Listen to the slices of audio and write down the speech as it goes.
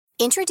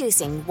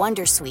Introducing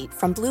Wondersuite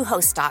from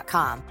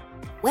Bluehost.com.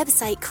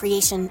 Website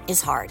creation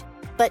is hard,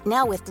 but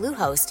now with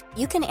Bluehost,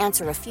 you can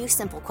answer a few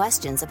simple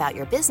questions about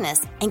your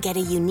business and get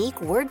a unique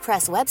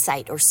WordPress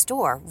website or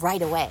store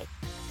right away.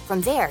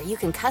 From there, you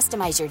can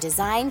customize your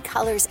design,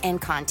 colors,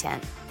 and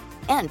content.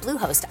 And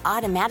Bluehost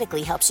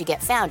automatically helps you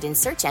get found in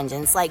search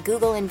engines like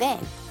Google and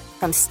Bing.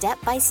 From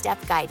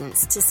step-by-step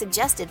guidance to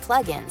suggested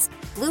plugins,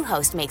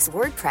 Bluehost makes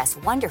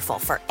WordPress wonderful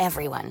for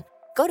everyone.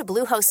 Go to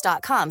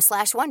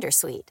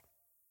bluehost.com/wondersuite.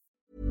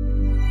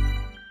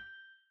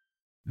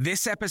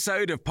 This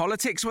episode of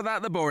Politics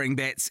Without the Boring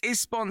Bits is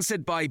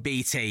sponsored by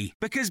BT,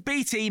 because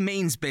BT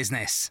means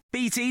business.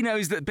 BT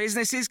knows that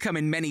businesses come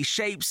in many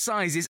shapes,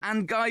 sizes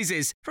and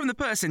guises, from the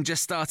person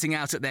just starting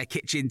out at their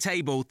kitchen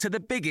table to the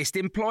biggest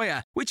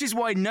employer, which is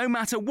why no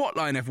matter what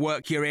line of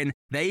work you're in,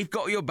 they've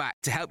got your back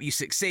to help you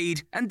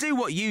succeed and do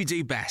what you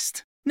do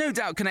best. No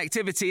doubt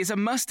connectivity is a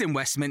must in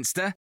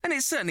Westminster, and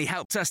it's certainly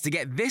helped us to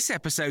get this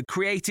episode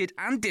created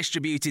and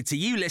distributed to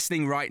you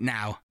listening right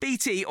now.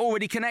 BT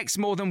already connects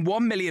more than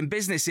 1 million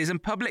businesses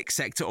and public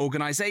sector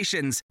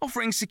organisations,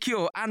 offering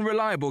secure and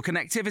reliable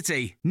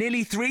connectivity.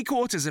 Nearly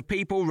 3/4 of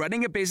people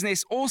running a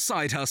business or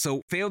side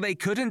hustle feel they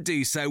couldn't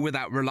do so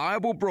without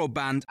reliable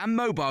broadband and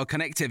mobile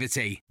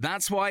connectivity.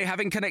 That's why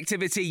having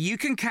connectivity you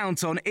can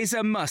count on is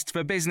a must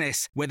for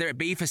business, whether it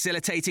be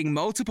facilitating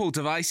multiple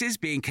devices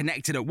being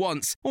connected at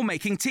once or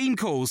making team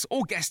calls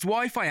or guest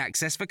Wi-Fi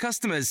access for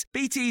customers.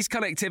 BT's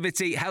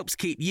connectivity helps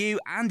keep you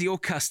and your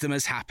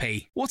customers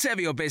happy. Whatever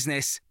your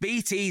business,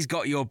 BT's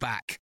got your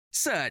back.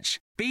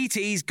 Search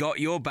BT's got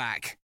your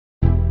back.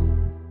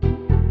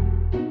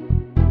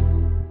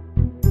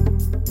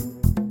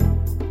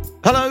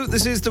 Hello,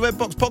 this is the Red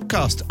Box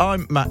Podcast.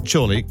 I'm Matt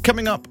Chorley.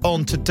 Coming up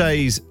on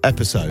today's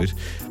episode,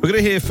 we're going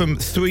to hear from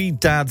three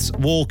dads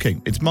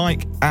walking. It's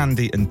Mike,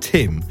 Andy and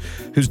Tim,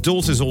 whose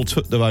daughters all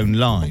took their own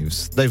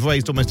lives. They've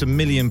raised almost £1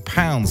 million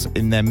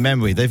in their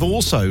memory. They've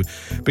also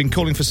been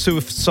calling for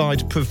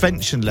suicide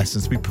prevention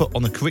lessons to be put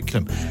on the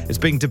curriculum. It's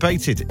being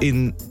debated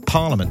in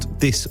Parliament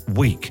this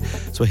week.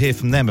 So we'll hear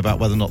from them about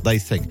whether or not they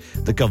think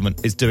the government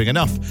is doing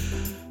enough.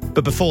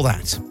 But before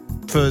that,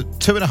 for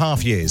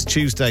 2.5 years,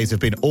 Tuesdays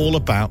have been all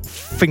about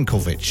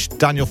Finkelvich.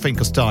 Daniel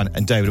Finkelstein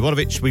and David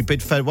Iwanovich. We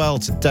bid farewell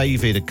to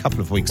David a couple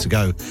of weeks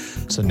ago.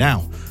 So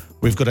now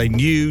we've got a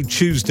new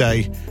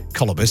Tuesday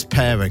columnist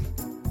pairing.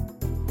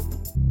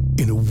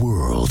 In a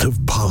world of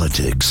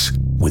politics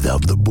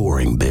without the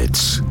boring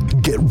bits,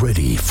 get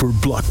ready for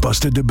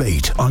blockbuster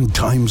debate on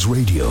Times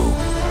Radio.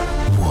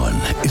 One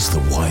is the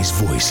wise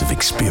voice of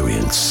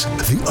experience.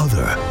 The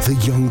other, the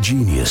young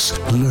genius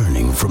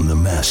learning from the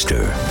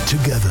master.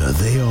 Together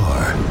they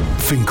are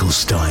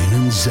Finkelstein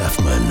and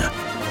Zeffman.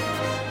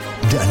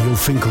 Daniel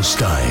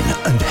Finkelstein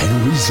and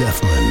Henry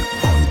Zeffman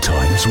on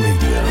Times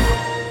Radio.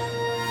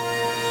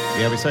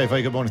 Yeah, we say a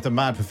very good morning to the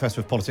mad professor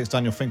of politics,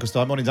 Daniel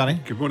Finkelstein. Morning, Danny.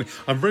 Good morning.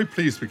 I'm very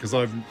pleased because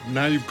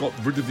now you've got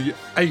rid of the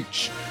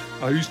H.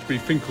 I used to be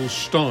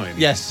Finkelstein.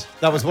 Yes,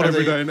 that was one of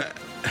the...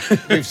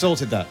 We've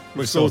sorted that.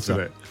 We've sorted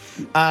it.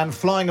 And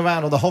flying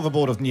around on the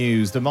hoverboard of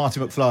news, the Marty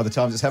McFly of the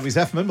Times, it's Henry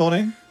Zeffman.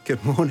 Morning.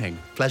 Good morning.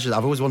 Pleasure.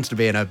 I've always wanted to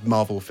be in a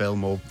Marvel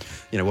film or,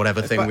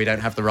 whatever thing we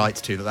don't have the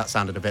rights to. That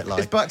sounded a bit like...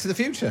 It's Back to the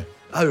Future.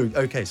 Oh,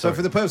 OK, So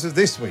for the purpose of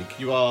this week,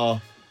 you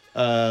are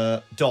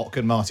Doc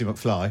and Marty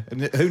McFly.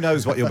 And who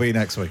knows what you'll be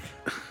next week?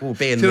 We'll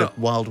be in the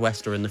Wild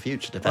West or in the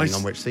future, depending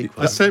on which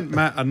sequel. I sent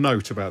Matt a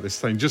note about this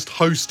thing. Just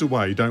host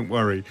away. Don't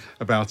worry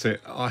about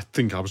it. I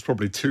think I was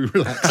probably too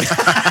relaxed.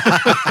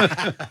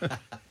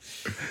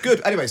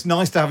 Good. Anyway, it's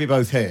nice to have you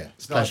both here.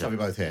 It's nice to have you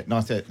both here.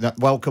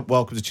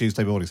 Welcome to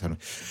Tuesday mornings, Henry.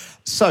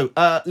 So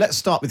let's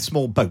start with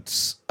small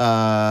boats.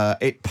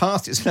 It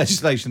passed its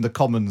legislation in the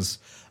Commons,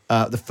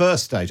 the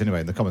first stage anyway,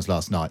 in the Commons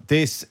last night.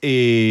 This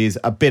is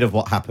a bit of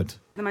what happened.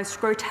 The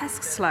most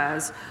grotesque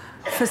slurs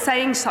for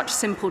saying such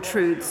simple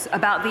truths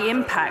about the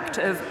impact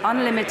of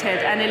unlimited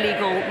and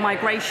illegal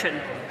migration.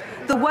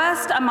 The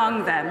worst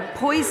among them,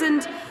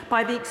 poisoned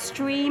by the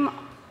extreme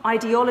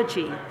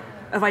ideology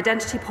of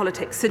identity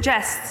politics,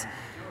 suggests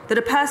that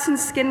a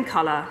person's skin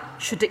colour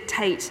should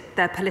dictate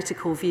their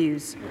political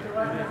views.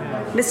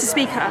 Mr.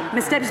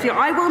 Deputy Speaker,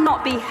 I will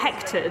not be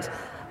hectored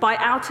by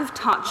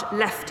out-of-touch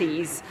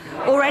lefties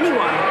or anyone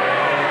for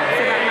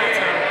that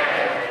matter.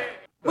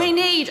 We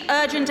need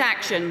urgent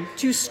action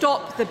to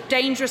stop the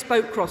dangerous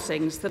boat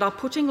crossings that are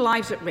putting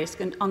lives at risk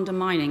and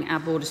undermining our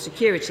border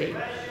security.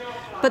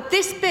 But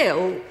this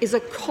bill is a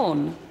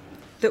con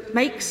that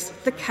makes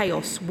the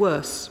chaos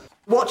worse.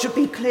 What should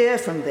be clear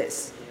from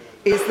this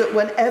is that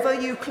whenever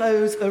you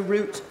close a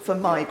route for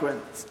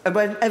migrants, and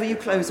whenever you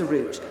close a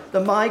route, the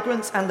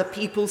migrants and the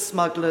people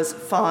smugglers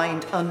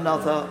find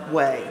another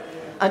way.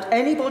 And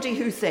anybody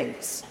who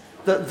thinks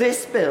that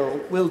this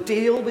bill will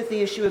deal with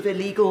the issue of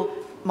illegal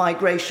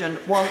migration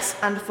once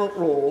and for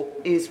all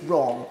is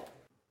wrong.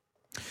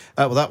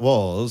 Well, that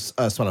was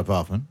Suella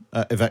Braverman,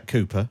 Yvette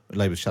Cooper,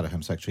 Labour's Shadow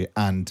Home Secretary,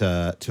 and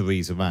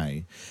Theresa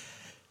May.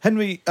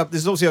 Henry,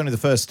 this is obviously only the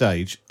first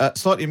stage.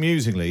 Slightly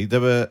amusingly,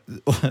 there were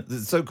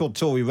the so-called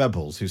Tory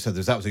rebels who said this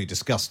was absolutely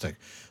disgusting.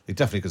 They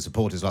definitely could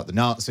support us like the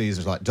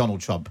Nazis, like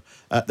Donald Trump.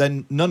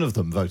 Then none of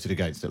them voted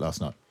against it last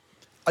night.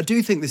 I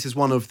do think this is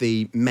one of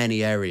the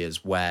many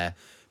areas where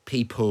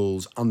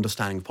people's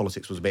understanding of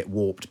politics was a bit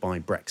warped by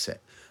Brexit.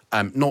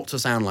 Not to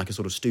sound like a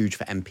sort of stooge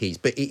for MPs,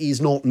 but it is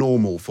not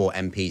normal for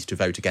MPs to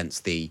vote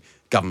against the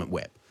government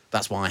whip.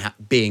 That's why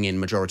being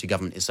in majority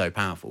government is so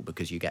powerful,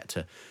 because you get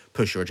to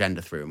push your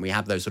agenda through. And we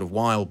have those sort of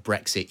wild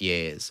Brexit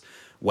years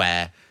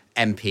where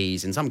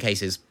MPs, in some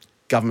cases,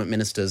 government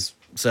ministers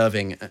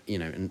serving,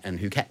 and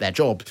who kept their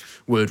job,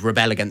 would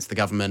rebel against the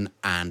government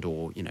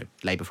or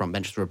Labour front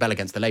benches rebel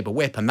against the Labour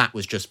whip, and that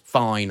was just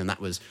fine. And that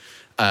was,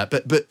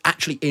 but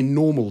actually in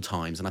normal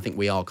times, and I think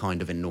we are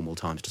kind of in normal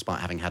times, despite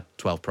having had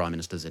 12 prime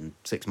ministers in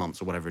 6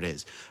 months or whatever it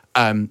is.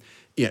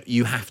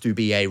 You have to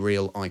be a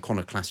real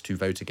iconoclast to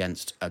vote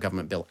against a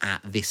government bill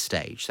at this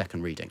stage,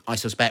 second reading. I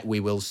suspect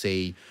we will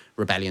see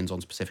rebellions on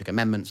specific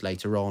amendments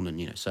later on,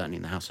 and certainly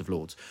in the House of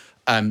Lords.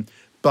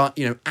 But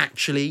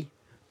actually,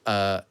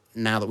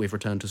 now that we've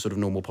returned to sort of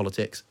normal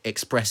politics,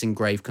 expressing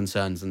grave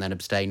concerns and then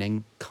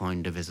abstaining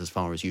kind of is as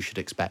far as you should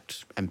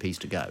expect MPs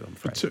to go, I'm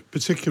afraid.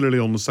 Particularly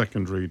on the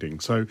second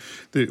reading. So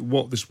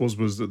what this was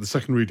that the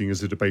second reading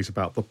is a debate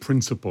about the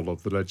principle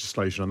of the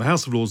legislation. And the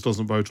House of Lords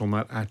doesn't vote on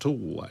that at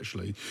all,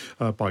 actually,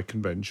 by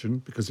convention,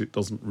 because it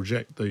doesn't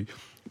reject the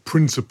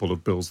principle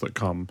of bills that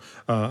come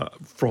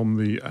from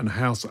the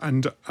House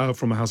and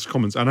from the House of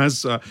Commons. And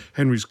as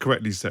Henry's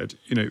correctly said,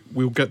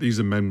 we'll get these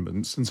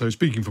amendments. And so,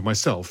 speaking for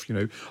myself,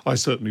 I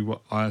certainly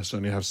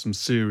have some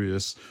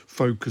serious,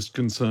 focused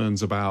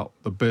concerns about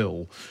the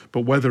bill.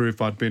 But whether,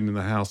 if I'd been in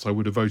the House, I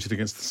would have voted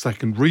against the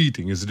second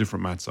reading is a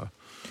different matter.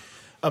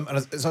 And I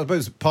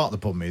suppose part of the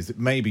problem is that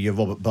maybe your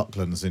Robert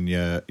Bucklands and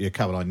your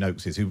Caroline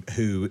Noakes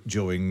who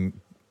during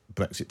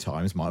Brexit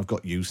times might have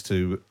got used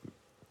to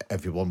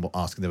everyone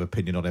asking their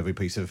opinion on every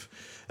piece of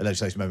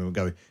legislation amendment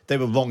going. They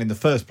were wrong in the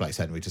first place,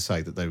 Henry, to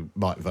say that they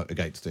might vote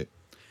against it.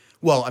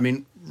 Well, I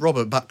mean,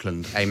 Robert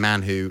Buckland, a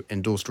man who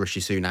endorsed Rishi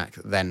Sunak,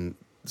 then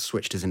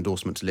switched his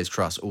endorsement to Liz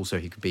Truss, also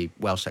he could be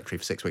Welsh Secretary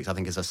for 6 weeks, I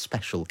think is a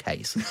special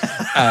case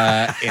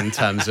in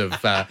terms of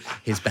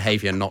his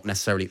behaviour, not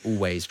necessarily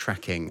always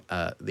tracking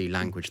the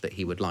language that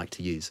he would like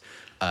to use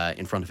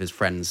in front of his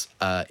friends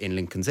in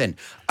Lincoln's Inn.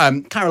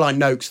 Caroline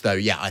Noakes, though,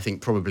 I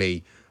think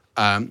probably...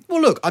 well,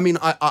 look, I mean,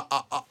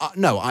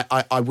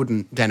 I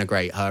wouldn't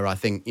denigrate her. I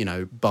think,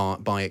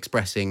 by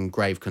expressing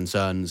grave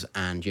concerns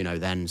and,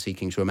 then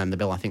seeking to amend the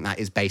bill, I think that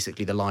is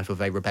basically the life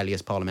of a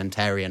rebellious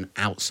parliamentarian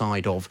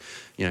outside of,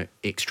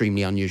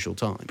 extremely unusual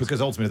times. Because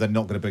ultimately they're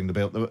not going to bring the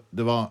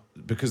bill.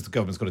 Because the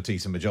government's got a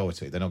decent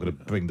majority, they're not going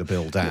to bring the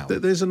bill down.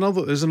 There's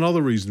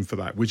another reason for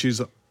that, which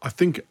is I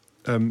think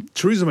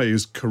Theresa May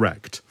is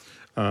correct.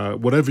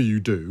 Whatever you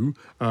do,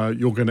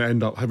 you're going to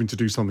end up having to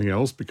do something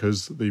else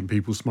because the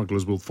people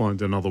smugglers will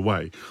find another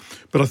way.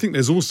 But I think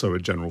there's also a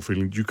general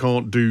feeling that you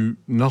can't do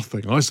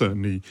nothing. I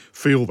certainly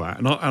feel that.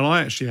 And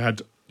I actually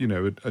had,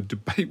 a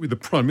debate with the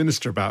Prime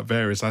Minister about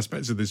various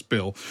aspects of this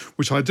bill,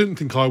 which I didn't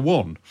think I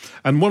won.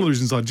 And one of the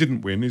reasons I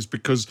didn't win is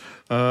because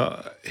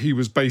he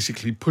was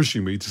basically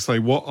pushing me to say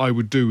what I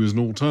would do as an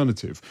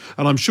alternative.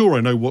 And I'm sure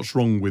I know what's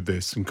wrong with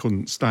this and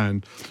couldn't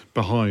stand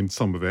behind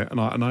some of it. And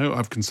I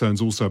have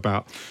concerns also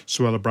about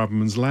Suella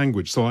Braverman's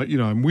language. So,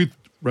 I'm with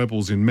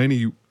rebels in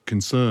many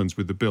concerns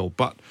with the bill,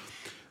 but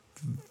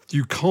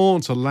you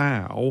can't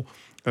allow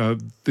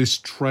this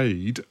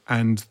trade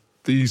and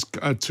these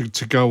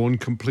to go on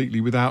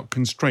completely without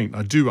constraint.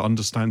 I do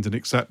understand and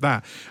accept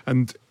that.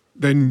 And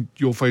then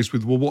you're faced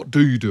with, well, what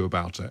do you do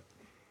about it?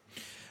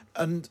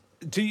 And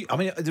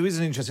there is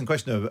an interesting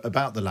question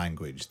about the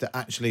language, that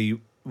actually,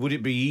 would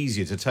it be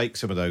easier to take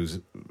some of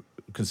those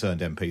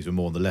concerned MPs who are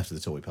more on the left of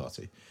the Tory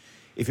party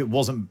if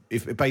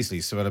basically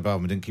Suella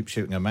Braverman didn't keep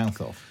shooting her mouth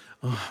off?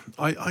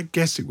 I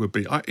guess it would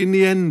be. In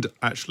the end,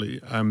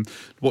 actually,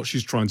 what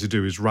she's trying to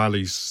do is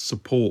rally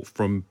support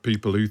from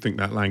people who think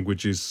that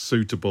language is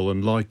suitable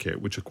and like it,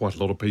 which are quite a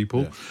lot of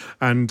people. Yeah.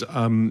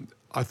 And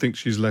I think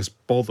she's less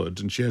bothered,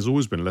 and she has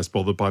always been less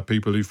bothered by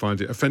people who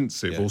find it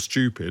offensive or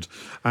stupid.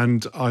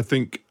 And I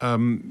think,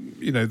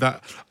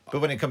 that...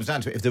 But when it comes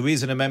down to it, if there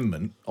is an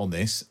amendment on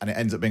this and it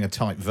ends up being a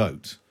tight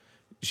vote,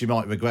 she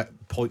might regret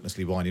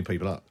pointlessly winding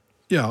people up.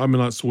 Yeah, I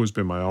mean, that's always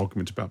been my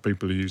argument about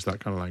people who use that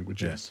kind of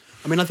language, yes.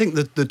 I mean, I think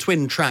the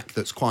twin track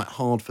that's quite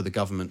hard for the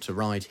government to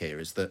ride here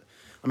is that,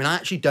 I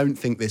actually don't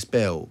think this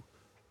bill,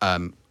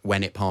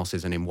 when it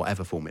passes and in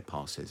whatever form it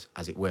passes,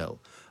 as it will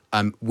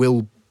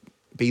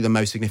be the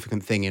most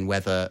significant thing in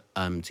whether,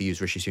 to use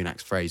Rishi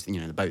Sunak's phrase,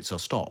 the boats are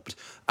stopped.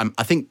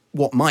 I think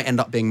what might end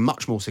up being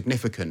much more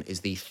significant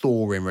is the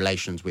thaw in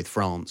relations with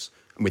France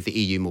and with the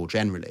EU more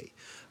generally.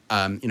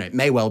 It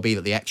may well be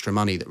that the extra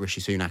money that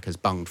Rishi Sunak has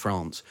bunged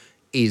France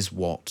is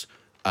what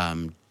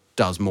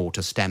does more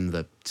to stem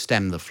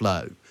the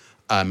flow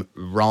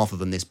rather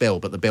than this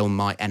bill, but the bill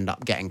might end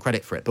up getting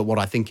credit for it. But what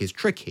I think is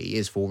tricky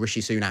is for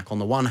Rishi Sunak, on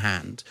the one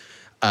hand,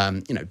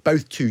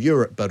 both to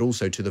Europe but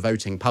also to the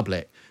voting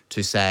public,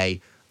 to say,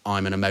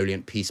 I'm an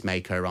emollient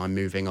peacemaker, I'm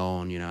moving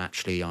on,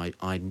 actually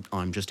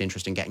I'm just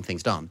interested in getting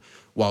things done.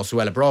 While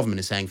Suella Braverman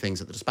is saying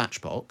things at the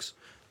dispatch box,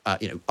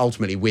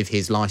 ultimately with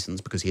his licence,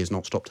 because he has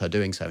not stopped her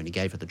doing so and he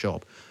gave her the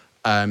job,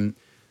 of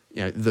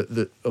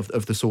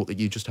the sort that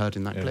you just heard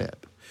in that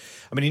clip.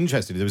 I mean,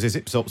 interestingly, there was this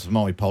Ipsos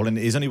Mori poll, and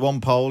it is only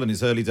one poll and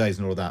it's early days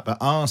and all of that, but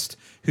asked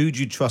who do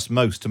you trust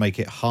most to make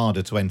it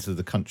harder to enter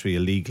the country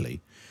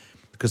illegally.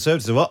 The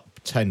Conservatives are up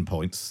 10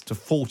 points to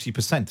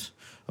 40%.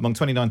 Among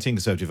 2019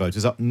 Conservative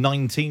voters, up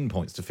 19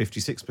 points to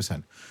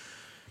 56%.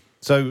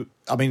 So,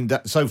 I mean,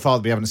 so far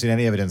we haven't seen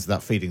any evidence of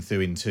that feeding through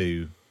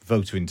into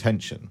voter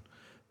intention.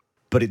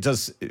 But it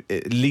does,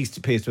 at least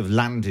appears to have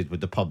landed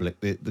with the public.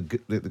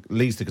 At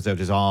least the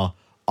Conservatives are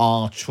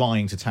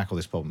trying to tackle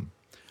this problem.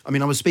 I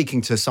mean, I was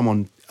speaking to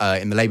someone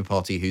in the Labour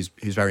Party who's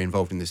very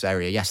involved in this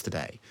area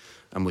yesterday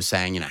and was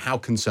saying, how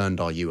concerned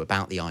are you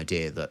about the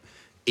idea that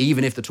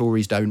even if the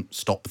Tories don't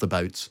stop the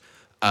boats,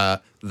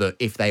 that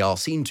if they are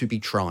seen to be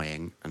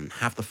trying and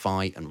have the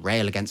fight and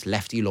rail against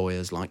lefty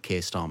lawyers like Keir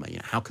Starmer,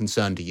 how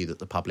concerned are you that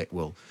the public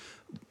will,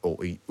 or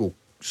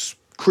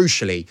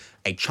crucially,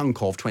 a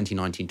chunk of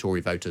 2019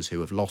 Tory voters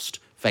who have lost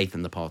faith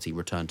in the party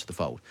return to the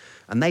fold?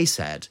 And they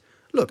said,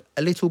 look,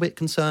 a little bit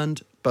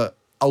concerned, but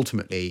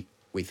ultimately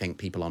we think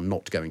people are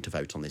not going to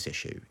vote on this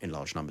issue in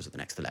large numbers at the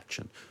next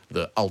election,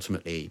 that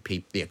ultimately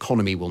the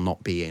economy will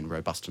not be in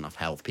robust enough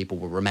health. People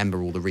will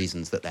remember all the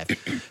reasons that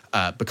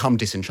they've become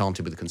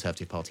disenchanted with the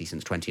Conservative Party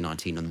since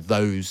 2019, and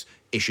those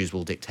issues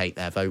will dictate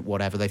their vote,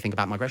 whatever they think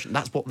about migration.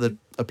 That's what the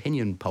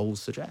opinion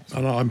polls suggest.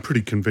 And I'm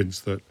pretty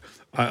convinced that,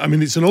 I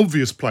mean, it's an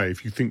obvious play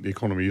if you think the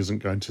economy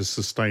isn't going to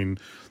sustain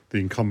the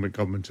incumbent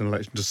government in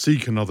election, to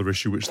seek another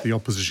issue which the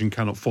opposition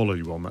cannot follow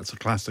you on. That's a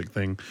classic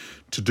thing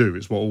to do.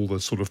 It's what all the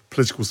sort of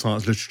political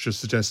science literature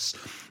suggests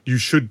you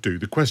should do.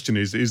 The question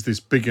is this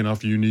big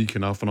enough, unique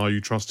enough, and are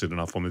you trusted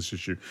enough on this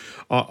issue?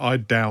 I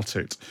doubt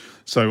it.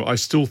 So I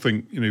still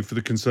think, for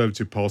the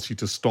Conservative Party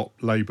to stop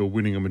Labour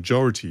winning a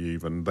majority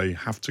even, they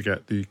have to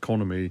get the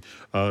economy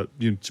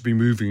to be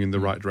moving in the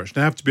right direction.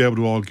 They have to be able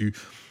to argue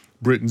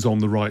Britain's on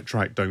the right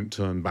track, don't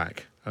turn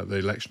back at the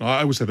election.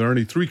 I always say there are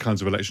only three kinds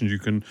of elections you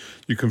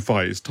can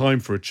fight. It's time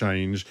for a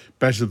change,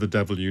 better the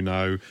devil you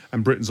know,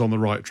 and Britain's on the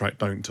right track,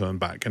 don't turn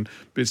back. And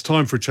it's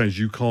time for a change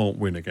you can't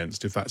win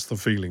against if that's the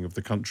feeling of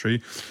the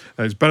country.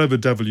 It's better the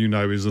devil you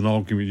know is an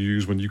argument you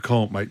use when you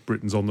can't make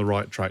Britain's on the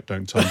right track,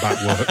 don't turn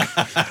back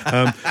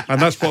work.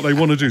 And that's what they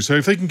want to do. So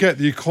if they can get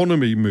the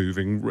economy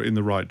moving in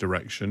the right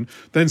direction,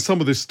 then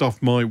some of this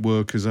stuff might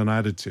work as an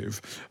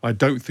additive. I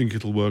don't think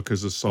it'll work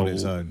as a sole,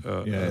 it's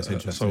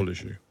interesting. Sole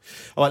issue.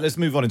 All right, let's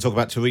move on and talk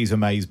about Theresa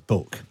May's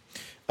book.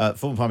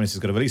 Former Prime Minister's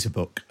going to release a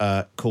book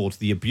called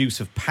The Abuse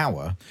of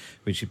Power,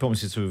 which she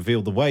promises to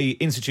reveal the way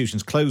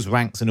institutions close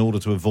ranks in order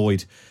to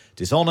avoid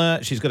dishonour.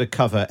 She's going to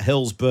cover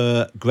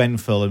Hillsborough,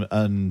 Grenfell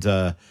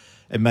and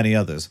many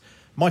others.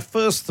 My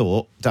first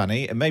thought,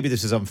 Danny, and maybe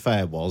this is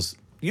unfair, was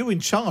you're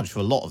in charge for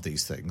a lot of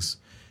these things.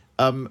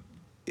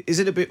 Is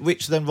it a bit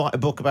rich to then write a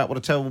book about what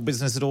a terrible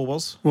business it all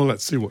was? Well,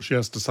 let's see what she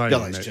has to say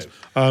on it.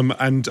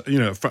 And,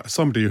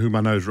 somebody whom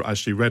I know has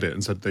actually read it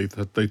and said they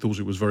thought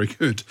it was very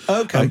good.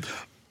 Okay.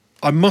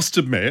 I must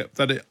admit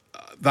that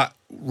that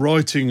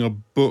writing a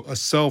book, a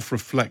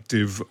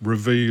self-reflective,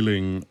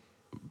 revealing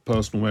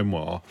personal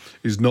memoir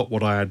is not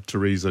what I had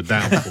Theresa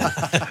down for.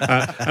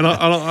 And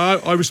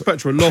I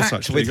respect her a lot,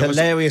 actually. With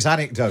hilarious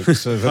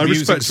anecdotes of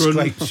abuse and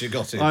scrapes you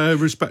got in. I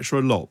respect her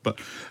a lot. But,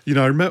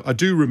 I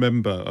do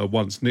remember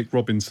once Nick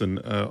Robinson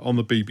on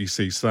the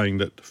BBC saying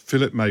that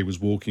Philip May was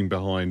walking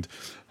behind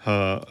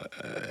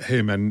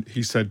him and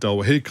he said,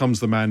 oh, here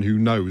comes the man who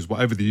knows,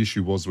 whatever the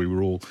issue was we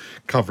were all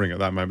covering at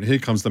that moment. Here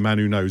comes the man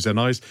who knows. And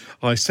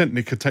I sent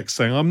Nick a text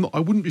saying I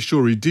wouldn't be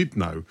sure he did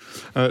know.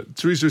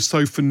 Theresa is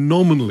so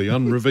phenomenally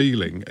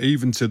unrevealing,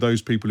 even to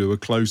those people who are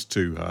close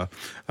to her,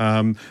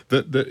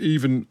 that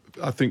even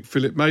I think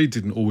Philip May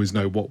didn't always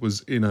know what was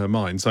in her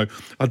mind. So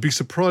I'd be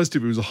surprised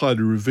if it was a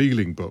highly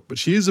revealing book. But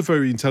she is a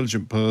very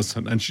intelligent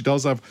person and she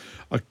does have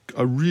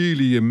a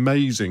really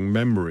amazing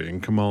memory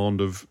and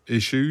command of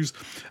issues.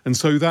 And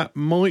so that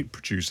might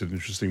produce an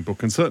interesting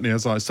book. And certainly,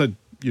 as I said,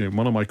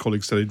 one of my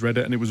colleagues said he'd read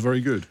it and it was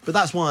very good. But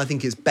that's why I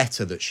think it's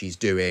better that she's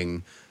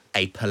doing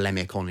a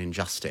polemic on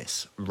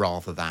injustice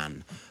rather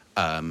than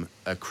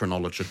a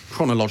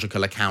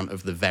chronological account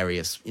of the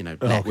various,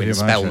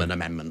 Letwin-Spellman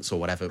amendments or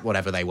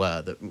whatever they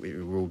were that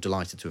we were all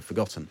delighted to have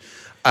forgotten.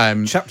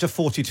 Chapter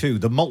 42,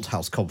 the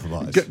Malthouse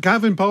Compromise.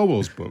 Gavin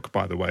Barwell's book,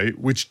 by the way,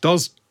 which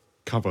does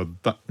cover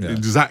that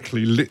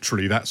exactly,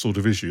 literally that sort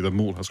of issue, the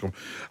Malthouse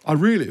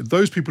Compromise.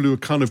 Those people who are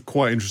kind of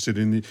quite interested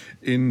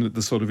in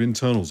the sort of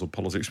internals of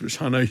politics,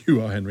 which I know you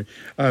are, Henry,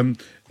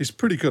 it's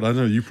pretty good. I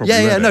know you probably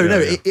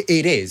read it.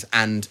 It is,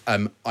 and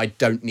I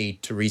don't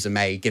need Theresa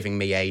May giving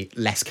me a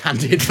less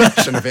candid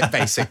version of it,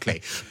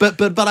 basically.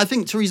 But I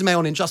think Theresa May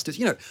on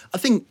injustice, I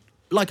think,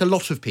 like a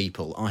lot of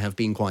people, I have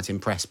been quite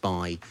impressed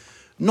by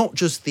not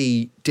just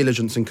the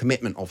diligence and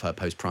commitment of her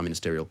post-prime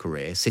ministerial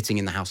career, sitting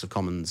in the House of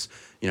Commons,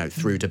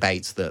 through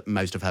debates that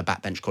most of her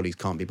backbench colleagues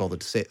can't be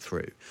bothered to sit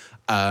through,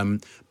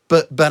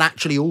 but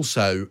actually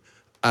also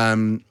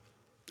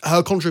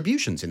her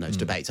contributions in those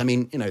debates. I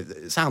mean,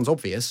 it sounds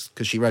obvious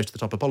because she rose to the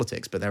top of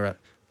politics, but there are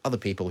other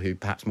people who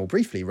perhaps more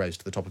briefly rose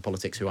to the top of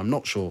politics who I'm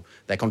not sure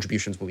their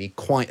contributions will be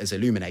quite as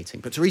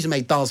illuminating. But Theresa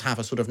May does have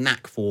a sort of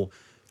knack for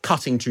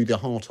cutting to the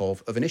heart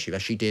of an issue,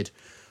 as she did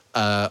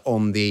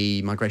on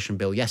the migration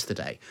bill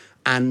yesterday.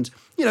 And,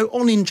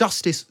 on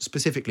injustice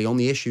specifically, on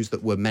the issues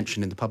that were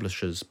mentioned in the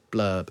publisher's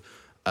blurb,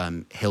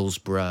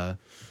 Hillsborough,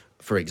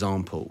 for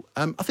example,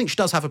 I think she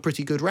does have a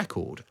pretty good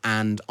record,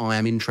 and I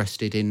am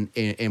interested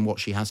in what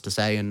she has to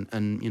say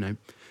and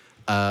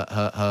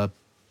her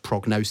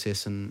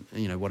prognosis and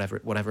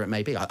whatever it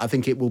may be. I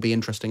think it will be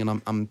interesting,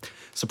 and I'm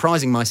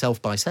surprising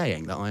myself by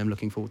saying that I am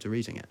looking forward to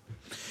reading it.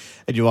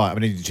 And you're right. I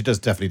mean, she does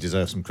definitely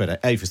deserve some credit,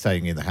 A, for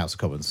staying in the House of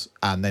Commons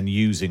and then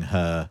using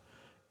her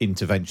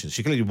interventions.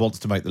 She clearly wants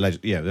to make her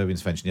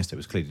intervention yesterday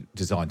was clearly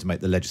designed to make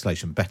the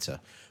legislation better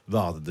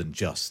rather than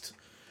just,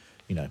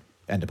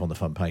 end up on the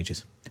front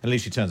pages. At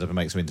least she turns up and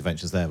makes some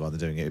interventions there rather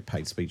than doing it in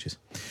paid speeches.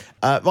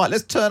 Right,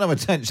 let's turn our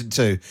attention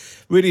to,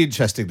 really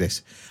interesting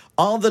this,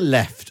 are the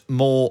left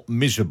more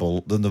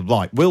miserable than the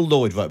right? Will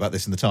Lloyd wrote about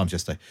this in the Times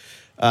yesterday,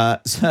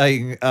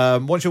 saying,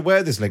 once you're aware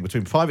of this link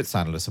between private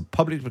analysts and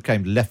publicly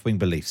proclaimed left-wing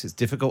beliefs, it's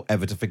difficult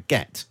ever to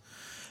forget.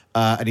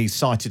 And he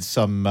cited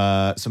some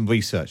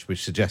research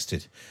which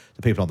suggested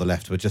the people on the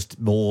left were just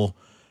more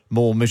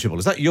miserable.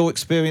 Is that your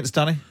experience,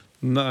 Danny?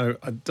 No,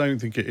 I don't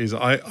think it is.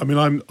 I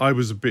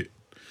was a bit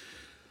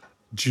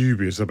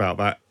dubious about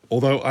that.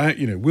 Although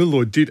Will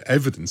Lloyd did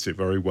evidence it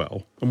very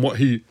well, and what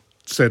he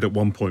said at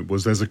one point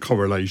was there's a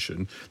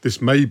correlation.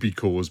 This may be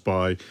caused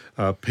by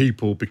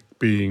people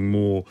being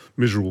more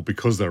miserable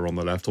because they're on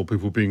the left, or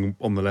people being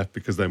on the left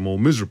because they're more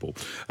miserable.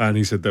 And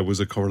he said there was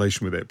a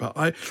correlation with it. But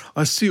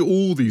I see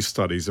all these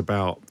studies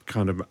about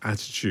kind of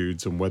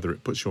attitudes and whether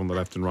it puts you on the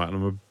left and right, and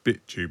I'm a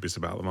bit dubious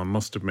about them, I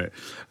must admit.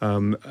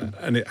 And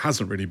it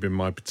hasn't really been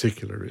my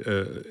particular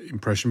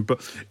impression.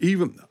 But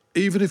even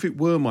if it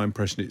were my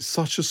impression, it's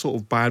such a sort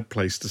of bad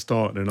place to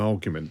start in an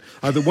argument.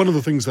 One of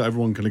the things that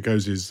everyone kind of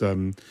goes is,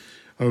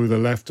 the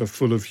left are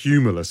full of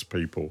humourless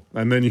people.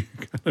 And then you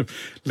kind of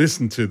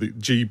listen to the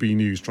GB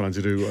News trying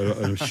to do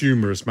a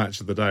humorous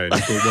match of the day, and you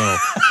thought,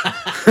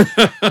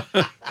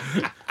 well,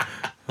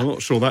 I'm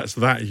not sure that's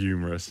that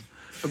humorous.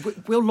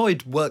 Will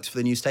Lloyd works for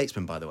the New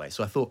Statesman, by the way,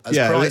 so I thought, as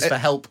prize for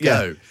help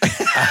go,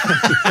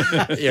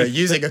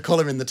 using a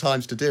column in the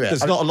Times to do it.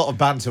 There's not a lot of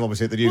banter,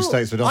 obviously, at the New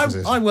Statesman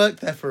offices. I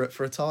worked there for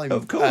a time,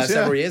 of course,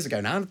 several years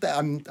ago now.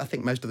 I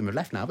think most of them have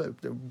left now, but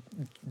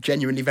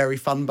genuinely very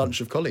fun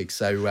bunch of colleagues.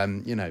 So,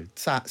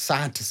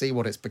 sad to see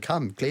what it's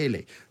become,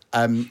 clearly.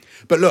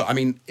 But look, I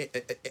mean,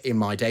 in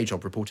my day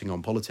job reporting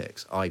on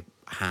politics, I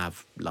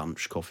have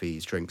lunch,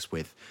 coffees, drinks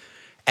with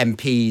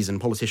MPs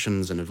and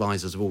politicians and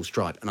advisors of all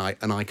stripe, and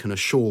I can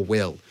assure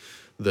Will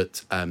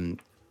that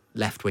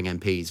left-wing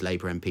MPs,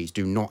 Labour MPs,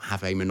 do not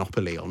have a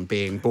monopoly on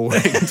being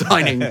boring and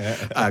dining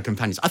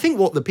companions. I think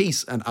what the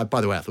piece, and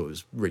by the way, I thought it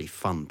was really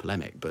fun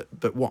polemic,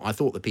 but what I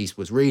thought the piece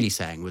was really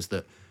saying was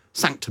that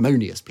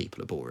sanctimonious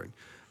people are boring.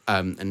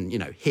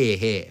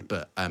 Here,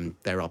 but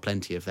there are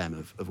plenty of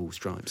them of all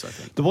stripes, I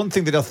think. The one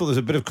thing that I thought there was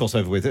a bit of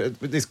crossover with,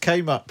 this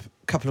came up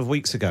a couple of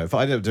weeks ago.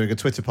 I ended up doing a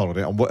Twitter poll on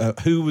it, on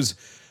who was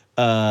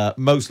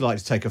most likely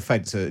to take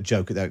offence at a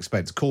joke at their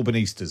expense,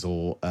 Corbynistas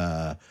or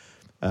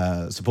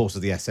supporters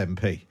of the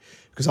SNP.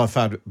 Because I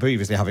found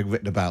previously, having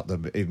written about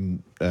them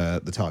in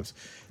the Times,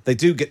 they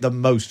do get the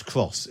most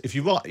cross. If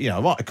you write,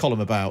 write a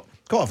column about,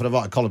 quite often I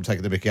write a column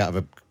taking the mickey out of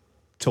a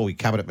Tory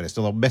cabinet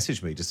minister, they'll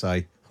message me to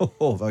say,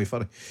 oh, very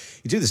funny.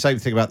 You do the same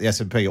thing about the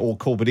SNP or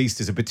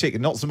Corbynistas in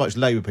particular, not so much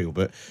Labour people,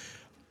 but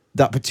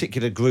that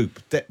particular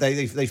group,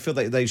 they feel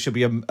that they should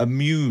be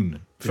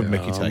immune from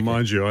Mickey taking.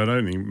 Mind you, I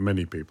don't think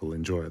many people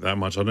enjoy it that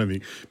much. I don't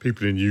think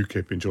people in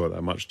UKIP enjoy it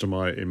that much, in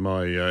my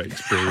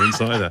experience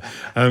either.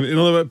 In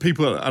other words,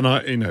 people,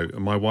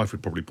 and my wife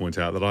would probably point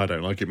out that I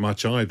don't like it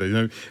much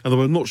either.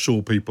 Although I'm not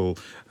sure people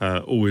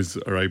always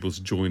are able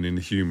to join in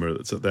humour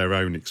that's at their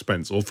own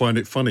expense or find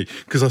it funny.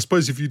 Because I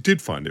suppose if you did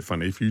find it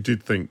funny, if you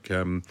did think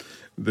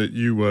that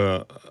you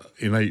were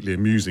innately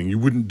amusing, you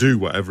wouldn't do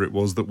whatever it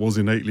was that was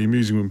innately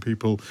amusing when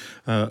people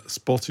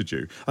spotted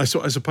you. I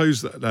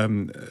suppose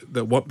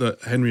that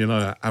Henry and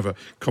I have a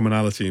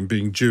commonality in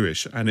being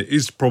Jewish, and it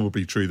is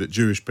probably true that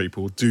Jewish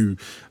people do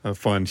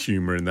find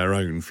humour in their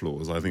own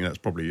flaws. I think that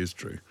probably is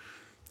true.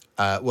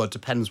 Well, it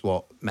depends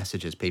what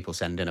messages people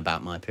send in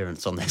about my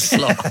appearance on this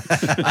slot.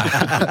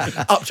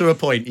 Up to a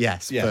point,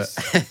 yes. But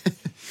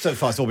so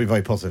far, it's all been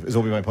very positive.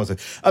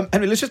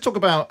 Henry, let's just talk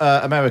about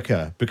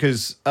America,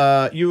 because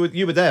you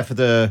were there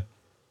for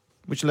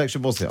which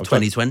election was it?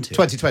 2020.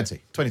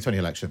 2020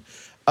 election.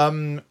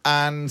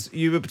 And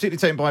you were particularly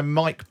taken by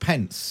Mike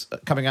Pence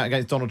coming out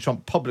against Donald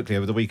Trump publicly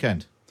over the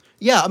weekend.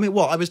 Yeah, I mean,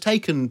 I was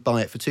taken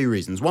by it for two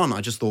reasons. One,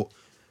 I just thought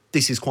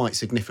this is quite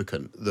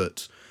significant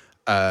that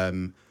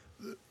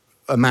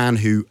a man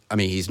who,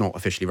 he's not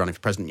officially running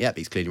for president yet, but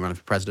he's clearly running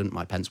for president.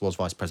 Mike Pence was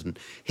vice president.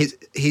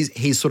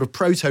 His sort of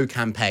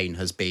proto-campaign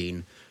has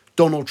been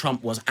Donald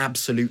Trump was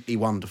absolutely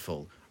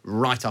wonderful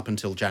right up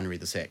until January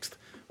the 6th,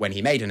 when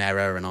he made an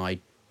error and I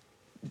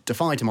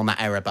defied him on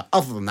that error, but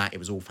other than that, it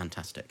was all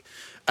fantastic.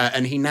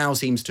 And he now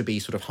seems to be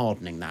sort of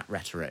hardening that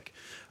rhetoric.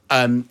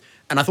 And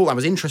I thought that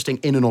was interesting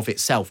in and of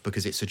itself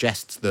because it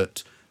suggests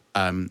that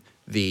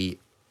the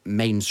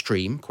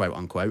mainstream, quote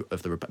unquote,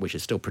 of which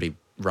is still pretty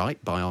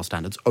right by our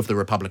standards, of the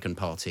Republican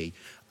Party,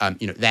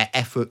 their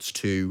efforts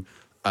to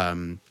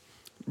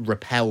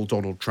repel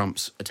Donald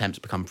Trump's attempt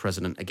to become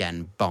president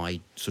again by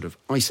sort of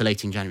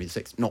isolating January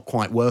the 6th, not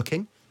quite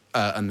working,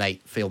 and they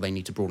feel they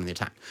need to broaden the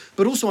attack.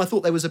 But also I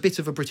thought there was a bit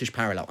of a British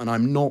parallel, and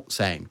I'm not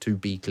saying, to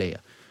be clear,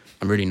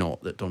 I'm really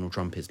not, that Donald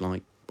Trump is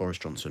like Boris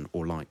Johnson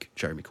or like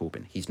Jeremy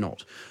Corbyn. He's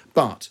not.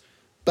 But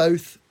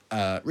both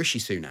Rishi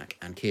Sunak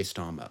and Keir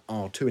Starmer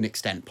are, to an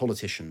extent,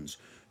 politicians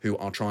who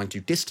are trying to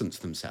distance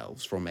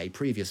themselves from a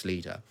previous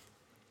leader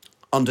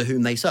under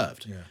whom they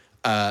served. Yeah.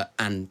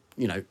 And,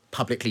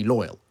 publicly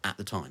loyal at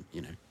the time.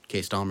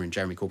 Keir Starmer in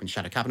Jeremy Corbyn's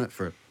shadow cabinet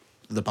for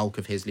the bulk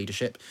of his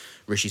leadership.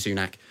 Rishi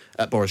Sunak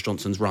at Boris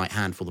Johnson's right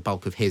hand for the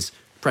bulk of his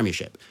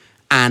premiership.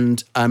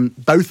 And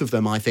both of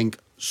them, I think,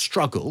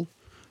 struggle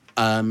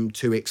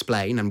to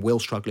explain, and will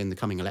struggle in the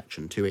coming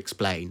election, to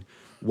explain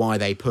why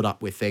they put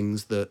up with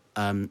things that,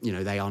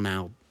 they are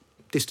now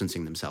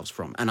distancing themselves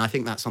from. And I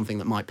think that's something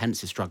that Mike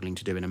Pence is struggling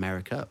to do in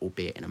America,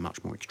 albeit in a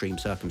much more extreme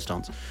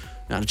circumstance.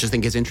 And I just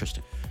think it's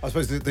interesting. I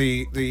suppose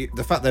the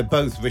fact they're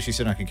both, Rishi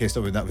Sunak and Keir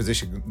Starmer, in that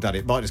position, that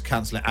it might just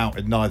cancel it out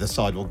and neither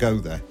side will go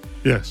there.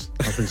 Yes,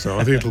 I think so.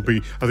 I think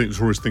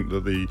Tories think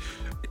that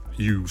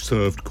you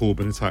served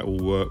Corbyn attack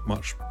will work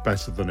much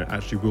better than it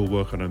actually will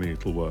work. I don't think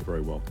it'll work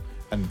very well.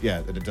 And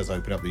that it does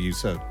open up the you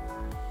served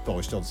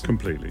Boris Johnson.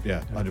 Completely.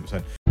 Yeah,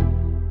 100%.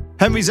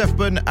 Henry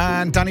Zeffman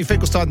and Danny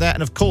Finkelstein there,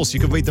 and of course you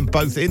can read them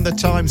both in The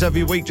Times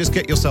every week. Just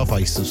get yourself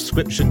a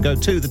subscription. Go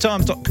to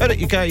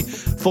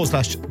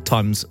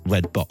thetimes.co.uk/Times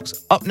Red Box.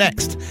 Up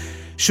next,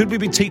 should we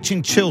be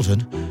teaching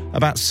children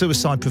about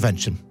suicide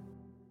prevention?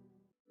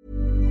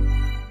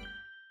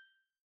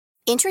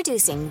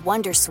 Introducing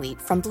Wondersuite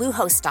from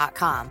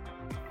Bluehost.com.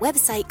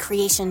 Website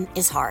creation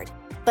is hard,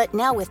 but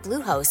now with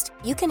Bluehost,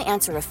 you can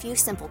answer a few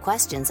simple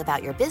questions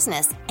about your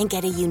business and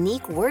get a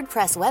unique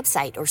WordPress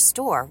website or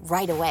store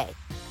right away.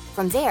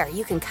 From there,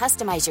 you can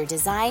customize your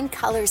design,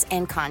 colors,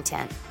 and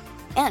content.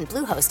 And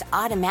Bluehost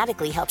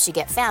automatically helps you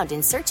get found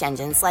in search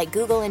engines like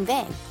Google and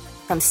Bing.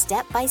 From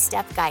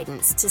step-by-step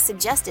guidance to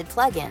suggested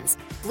plugins,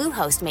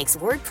 Bluehost makes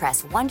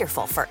WordPress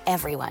wonderful for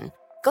everyone.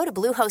 Go to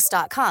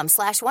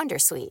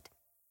bluehost.com/wondersuite.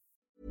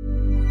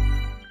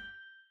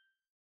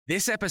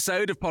 This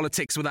episode of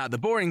Politics Without the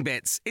Boring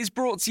Bits is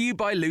brought to you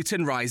by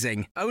Luton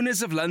Rising,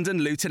 owners of London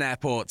Luton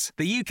Airport,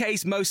 the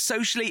UK's most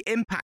socially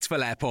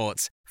impactful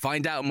airport.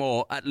 Find out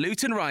more at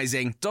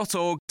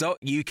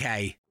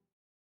lutonrising.org.uk.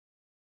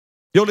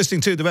 You're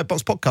listening to the Red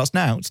Box Podcast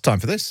now. It's time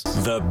for this.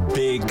 The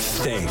Big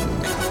Thing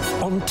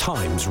on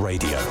Times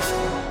Radio.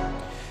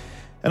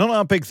 And on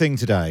our big thing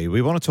today,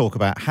 we want to talk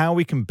about how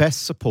we can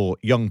best support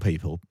young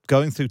people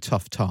going through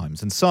tough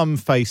times, and some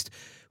faced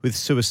with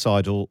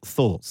suicidal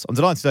thoughts. I'm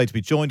delighted today to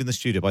be joined in the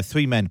studio by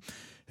three men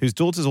whose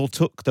daughters all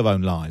took their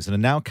own lives and are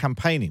now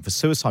campaigning for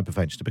suicide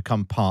prevention to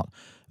become part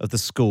of the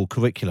school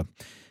curriculum.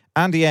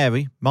 Andy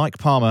Airy, Mike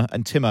Palmer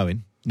and Tim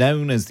Owen,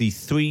 known as the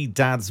Three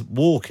Dads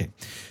Walking,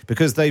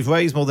 because they've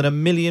raised more than £1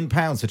 million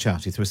for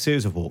charity through a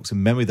series of walks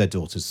in memory of their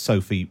daughters,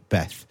 Sophie,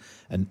 Beth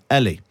and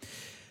Ellie.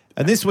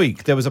 And this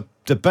week, there was a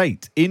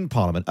debate in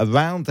Parliament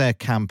around their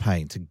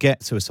campaign to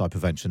get suicide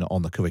prevention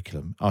on the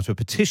curriculum after a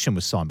petition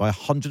was signed by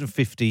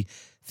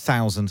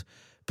 150,000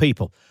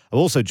 people. I'm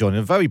also joined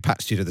in a very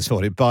packed studio this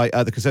morning by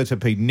the Conservative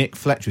MP Nick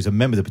Fletcher, who's a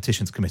member of the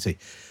Petitions Committee,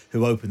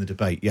 who opened the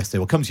debate yesterday.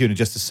 We'll come to you in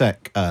just a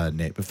sec,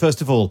 Nick. But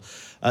first of all,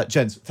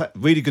 gents,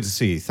 really good to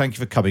see you. Thank you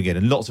for coming in.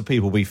 And lots of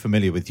people will be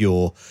familiar with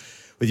your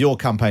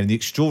campaign and the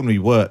extraordinary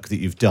work that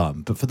you've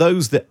done. But for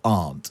those that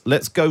aren't,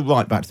 let's go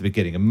right back to the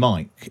beginning. And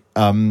Mike,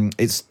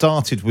 it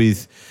started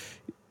with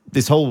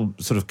this whole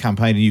sort of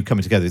campaign and you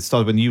coming together. It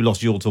started when you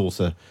lost your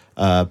daughter,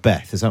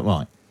 Beth. Is that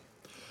right?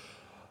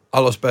 I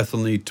lost Beth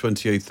on the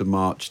 28th of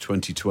March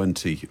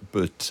 2020,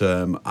 but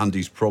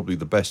Andy's probably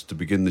the best to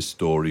begin this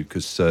story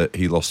because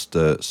he lost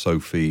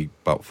Sophie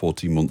about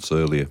 14 months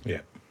earlier. Yeah.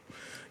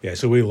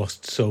 So we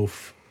lost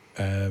Soph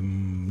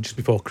just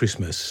before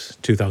Christmas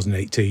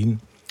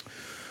 2018,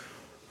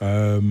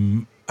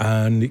 and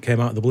it came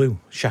out of the blue,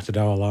 shattered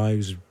our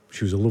lives.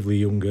 She was a lovely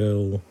young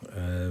girl,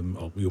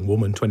 or young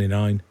woman,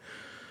 29,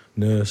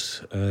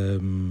 nurse,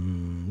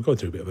 going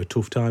through a bit of a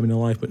tough time in her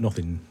life, but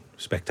nothing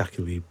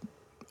spectacularly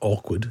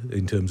awkward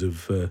in terms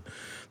of the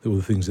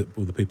other things that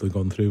other people have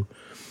gone through.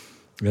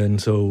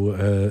 And so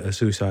a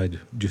suicide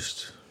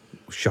just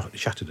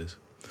shattered us.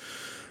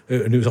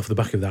 And it was off the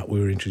back of that we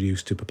were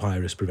introduced to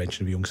Papyrus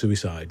Prevention of Young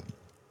Suicide.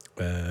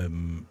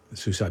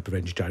 Suicide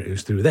prevention charity. It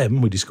was through them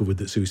we discovered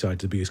that suicide is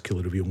the biggest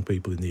killer of young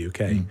people in the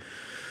UK.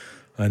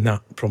 And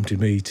that prompted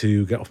me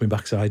to get off my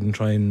backside and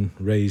try and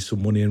raise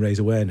some money and raise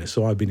awareness.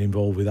 So I've been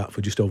involved with that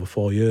for just over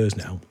 4 years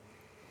now.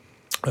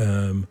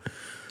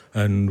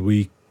 And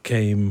we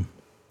came...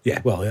 Yeah,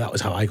 well, that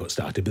was how I got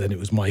started, but then it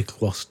was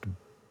Mike lost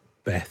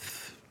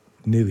Beth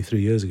nearly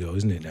 3 years ago,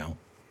 isn't it now?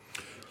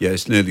 Yeah,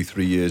 it's nearly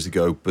 3 years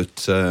ago, but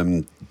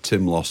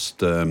Tim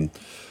lost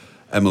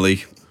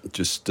Emily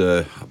just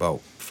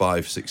about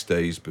 5-6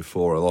 days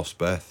before I lost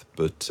Beth.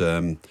 But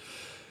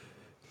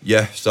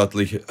yeah,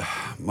 sadly,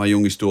 my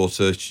youngest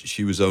daughter,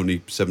 she was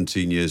only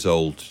 17 years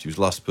old. She was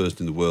the last person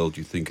in the world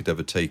you'd think could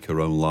ever take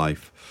her own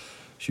life.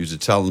 She was a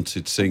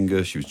talented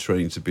singer. She was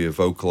trained to be a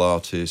vocal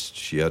artist.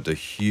 She had a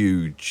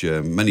huge,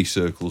 many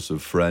circles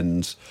of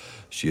friends.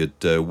 She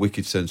had a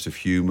wicked sense of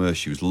humour.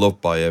 She was loved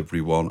by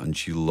everyone, and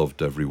she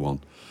loved everyone.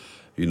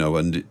 You know,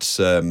 and it's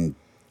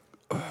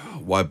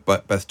why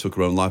Beth took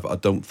her own life, I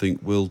don't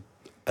think we'll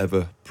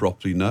ever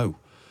properly know.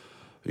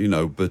 You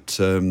know, but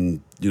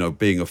you know,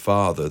 being a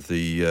father,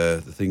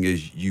 the thing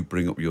is, you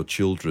bring up your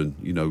children,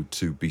 you know,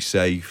 to be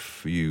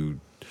safe.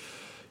 You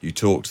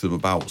talk to them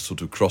about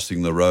sort of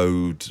crossing the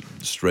road,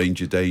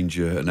 stranger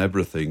danger, and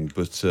everything.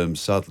 But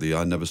sadly,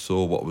 I never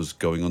saw what was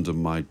going on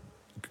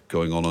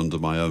under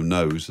my own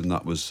nose, and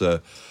that was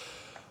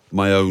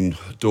my own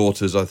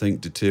daughter's, I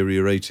think,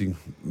 deteriorating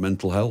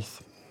mental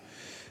health.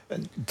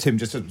 Tim,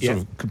 just to sort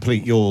of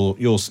complete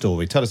your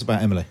story, tell us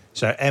about Emily.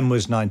 So Em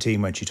was 19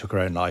 when she took her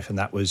own life, and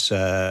that was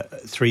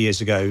 3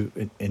 years ago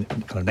in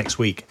kind of next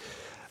week.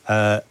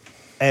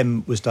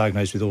 Em was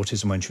diagnosed with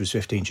autism when she was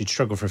 15. She'd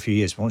struggled for a few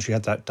years, but once she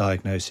had that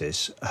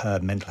diagnosis, her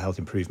mental health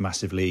improved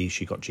massively.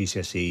 She got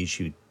GCSEs,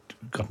 she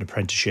got an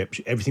apprenticeship.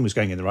 Everything was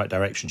going in the right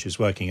direction. She was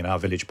working in our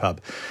village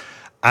pub.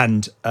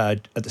 And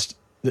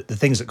the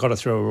things that got her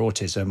through her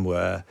autism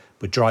were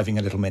driving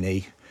a little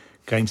Mini,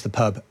 going to the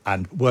pub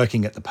and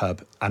working at the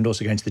pub, and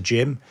also going to the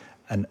gym.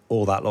 And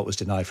all that lot was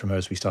denied from her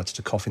as we started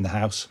to cough in the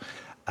house.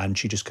 And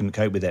she just couldn't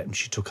cope with it. And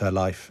she took her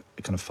life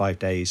kind of 5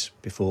 days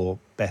before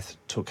Beth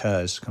took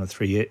hers, kind of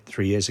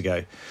 3 years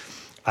ago.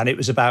 And it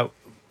was about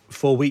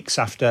 4 weeks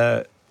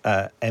after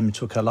Em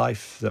took her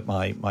life that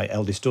my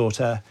eldest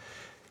daughter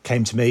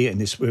came to me, and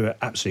we were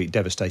absolutely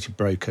devastated,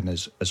 broken,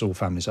 as all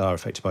families are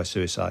affected by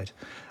suicide.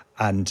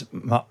 And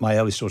my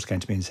eldest daughter came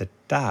to me and said,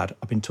 "Dad,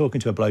 I've been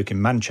talking to a bloke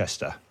in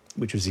Manchester,"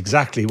 which was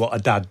exactly what a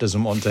dad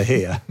doesn't want to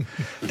hear.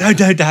 No,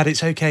 Dad,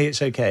 it's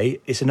okay.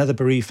 It's another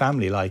bereaved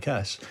family like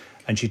us.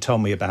 And she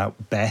told me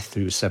about Beth,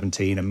 who was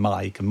 17, and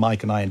Mike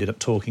and I ended up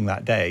talking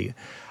that day.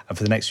 And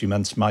for the next few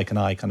months, Mike and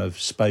I kind of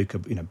spoke,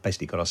 you know,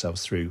 basically got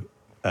ourselves through,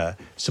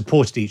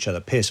 supported each other,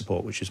 peer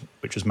support, which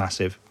was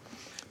massive.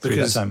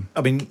 Because,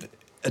 I mean,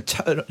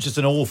 just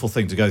an awful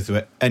thing to go through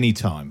at any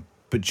time.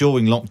 But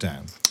during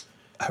lockdown...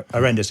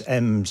 Horrendous.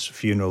 Em's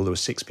funeral, there were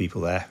 6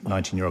 people there.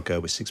 19-year-old girl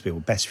with 6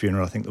 people. Beth's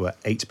funeral, I think there were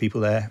 8 people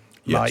there.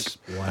 Yes.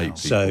 Wow.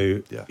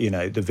 So, you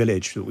know, the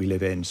village that we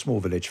live in, small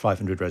village,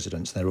 500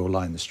 residents, they're all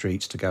lining the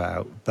streets to go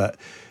out. But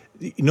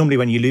normally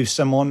when you lose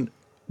someone,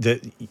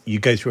 you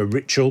go through a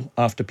ritual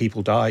after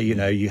people die. You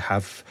know, you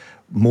have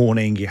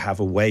mourning, you have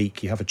a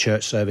wake, you have a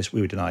church service.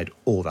 We were denied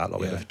all that.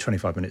 We had a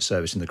 25-minute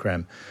service in the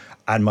Creme.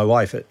 And my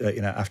wife,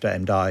 you know, after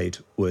Em died,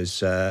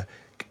 was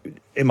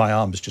in my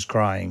arms just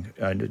crying.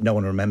 No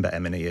one will remember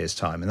Em in a year's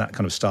time. And that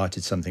kind of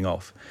started something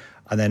off.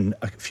 And then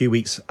a few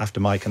weeks after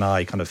Mike and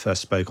I kind of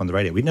first spoke on the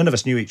radio, none of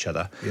us knew each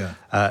other. Yeah.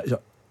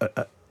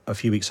 A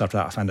few weeks after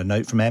that, I found a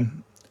note from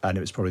Em, and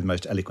it was probably the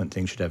most eloquent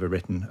thing she'd ever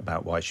written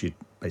about why she'd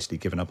basically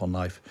given up on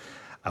life.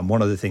 And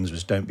one of the things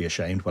was, don't be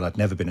ashamed. Well, I'd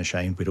never been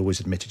ashamed. We'd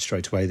always admitted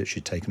straight away that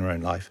she'd taken her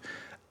own life.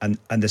 And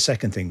the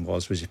second thing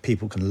was if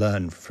people can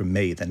learn from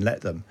me, then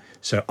let them.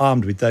 So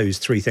armed with those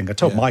 3 things, I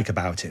told Mike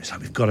about it. It's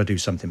like, we've got to do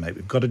something, mate.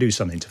 We've got to do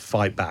something to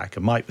fight back.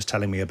 And Mike was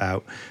telling me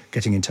about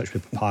getting in touch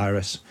with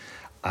Papyrus.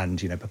 And,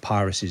 you know,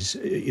 Papyrus is,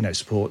 you know,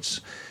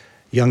 supports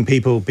young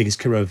people, biggest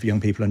killer of young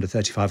people under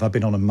 35. I've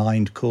been on a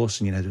Mind course,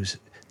 and, you know,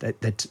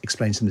 that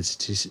explains some of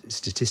the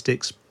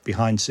statistics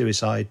behind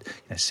suicide.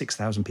 You know,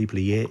 6,000 people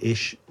a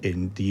year-ish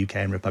in the UK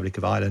and Republic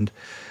of Ireland.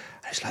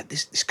 And it's like,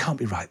 this can't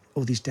be right.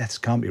 All these deaths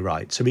can't be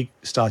right. So we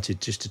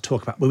started just to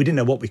talk about, well, we didn't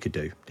know what we could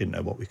do.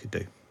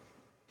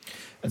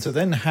 And so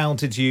then how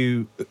did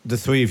the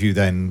 3 of you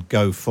then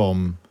go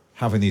from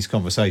having these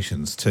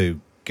conversations to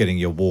getting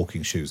your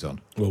walking shoes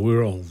on? Well, we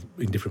were all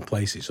in different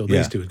places, so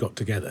these 2 had got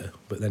together,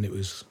 but then it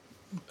was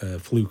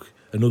Fluke,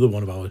 another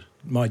one of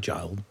my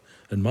child,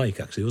 and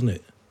Mike, actually, wasn't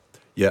it?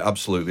 Yeah,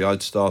 absolutely.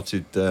 I'd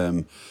started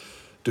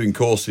doing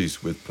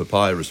courses with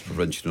Papyrus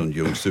Prevention on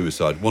Young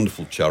Suicide,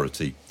 wonderful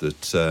charity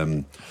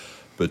that...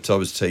 but I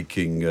was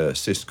taking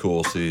CIST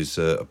courses,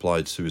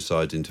 applied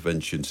suicide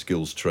intervention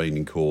skills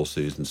training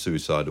courses and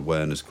suicide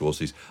awareness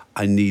courses.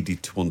 I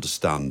needed to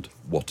understand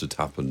what had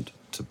happened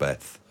to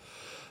Beth.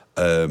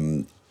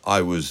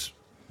 I was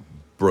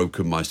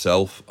broken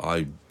myself.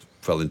 I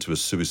fell into a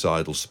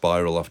suicidal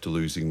spiral after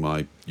losing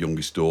my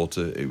youngest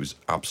daughter. It was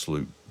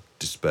absolute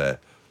despair,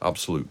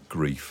 absolute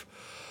grief.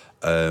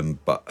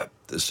 But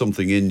there's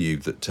something in you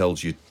that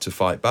tells you to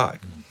fight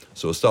back.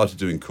 So I started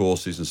doing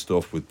courses and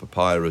stuff with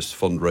Papyrus,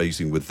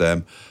 fundraising with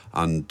them,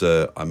 and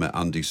I met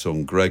Andy's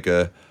son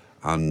Gregor,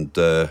 And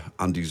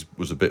Andy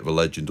was a bit of a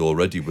legend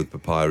already with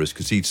Papyrus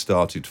because he'd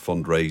started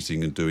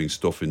fundraising and doing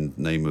stuff in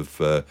the name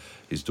of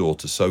his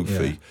daughter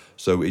Sophie. Yeah.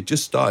 So it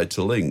just started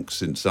to link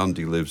since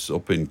Andy lives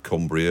up in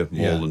Cumbria,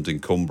 Moorland in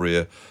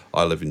Cumbria.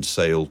 I live in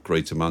Sale,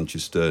 Greater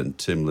Manchester, and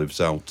Tim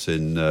lives out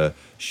in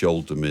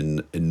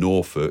Sholdham in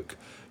Norfolk.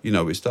 You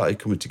know, it started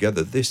coming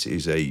together. This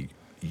is a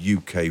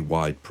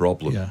UK-wide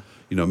problem. Yeah.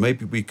 You know,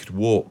 maybe we could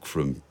walk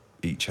from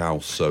each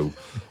house. So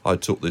I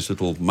took this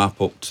little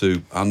map up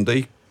to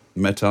Andy,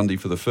 met Andy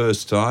for the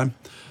first time,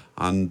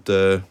 and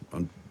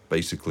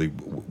basically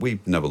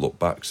we've never looked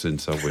back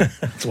since, have we?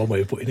 That's one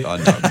way of putting it. I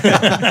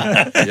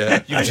know.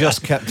 Yeah. You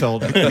just kept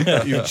on.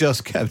 You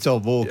just kept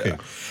on walking.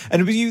 Yeah.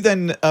 And were you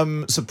then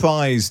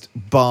surprised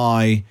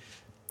by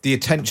the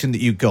attention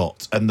that you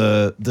got, and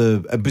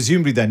and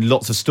presumably then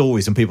lots of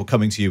stories and people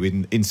coming to you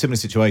in similar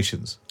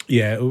situations?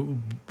 Yeah,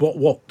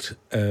 what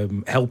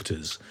helped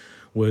us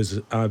was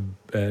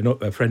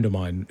a friend of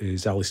mine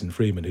is Alison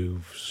Freeman,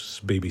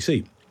 who's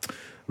BBC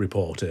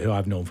reporter, who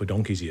I've known for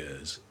donkey's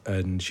years,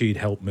 and she'd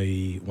helped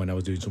me when I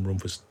was doing some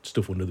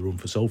stuff under the Run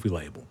for Sophie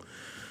label.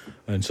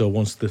 And so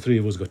once the three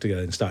of us got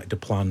together and started to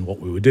plan what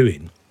we were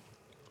doing,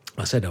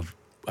 I said,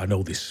 I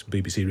know this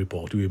BBC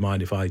reporter, would you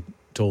mind if I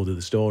told her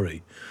the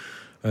story?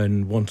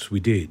 And once we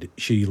did,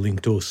 she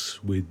linked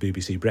us with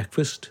BBC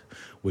Breakfast,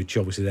 which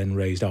obviously then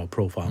raised our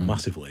profile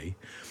massively.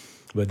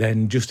 But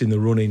then just in the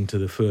run into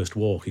the first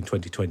walk in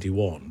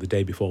 2021, the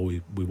day before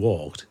we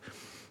walked,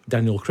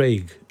 Daniel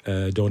Craig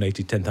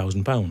donated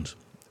 £10,000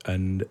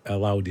 and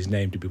allowed his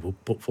name to be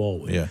put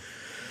forward. Yeah.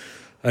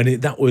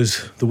 And that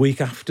was the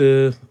week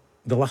after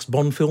the last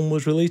Bond film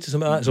was released or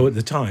something like that. So at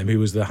the time, he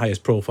was the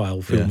highest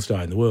profile film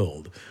star in the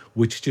world,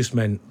 which just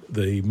meant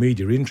the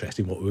media interest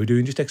in what we were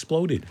doing just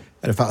exploded.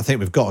 And in fact, I think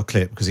we've got a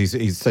clip because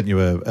he's sent you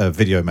a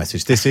video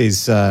message. This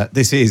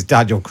is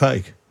Daniel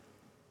Craig.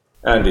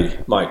 Andy,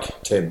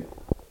 Mike, Tim,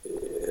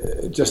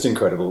 just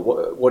incredible.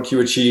 What you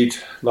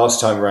achieved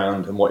last time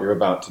round and what you're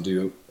about to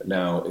do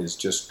now is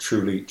just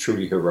truly,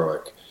 truly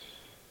heroic.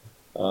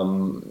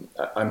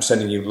 I'm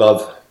sending you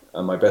love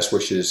and my best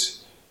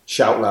wishes.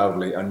 Shout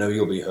loudly. I know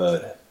you'll be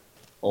heard.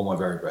 All my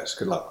very best.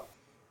 Good luck.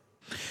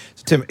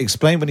 So Tim,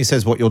 explain when he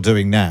says what you're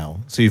doing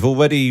now. So you've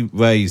already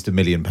raised £1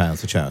 million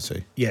for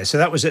charity. Yeah, so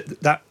that was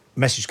it. That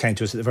message came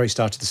to us at the very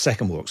start of the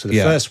second walk. So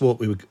the first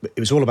walk, it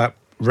was all about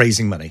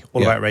raising money,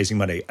 about raising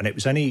money. And it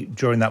was only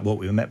during that walk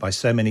we were met by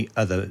so many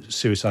other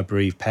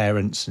suicide-bereaved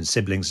parents and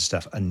siblings and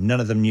stuff, and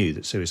none of them knew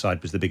that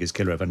suicide was the biggest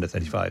killer of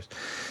under-35s.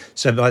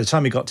 So by the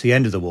time we got to the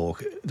end of the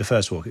walk, the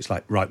first walk, it's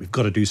like, right, we've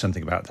got to do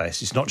something about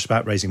this. It's not just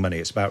about raising money,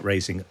 it's about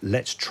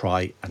let's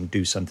try and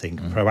do something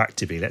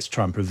proactively. Let's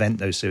try and prevent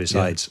those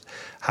suicides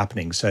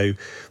happening. So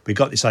we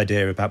got this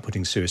idea about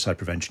putting suicide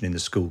prevention in the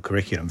school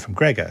curriculum from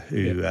Gregor,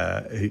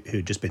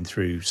 who'd just been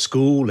through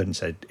school and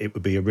said it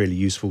would be a really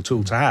useful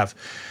tool to have.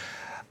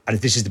 And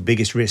if this is the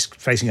biggest risk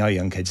facing our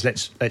young kids,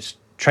 let's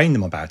train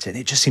them about it. And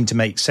it just seemed to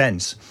make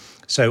sense.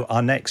 So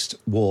our next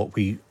walk,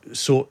 we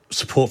sought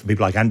support from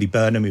people like Andy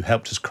Burnham, who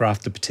helped us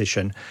craft the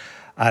petition.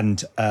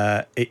 And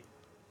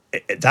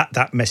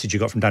that message you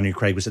got from Daniel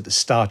Craig was at the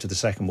start of the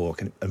second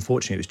walk. And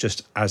unfortunately, it was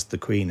just as the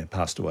Queen had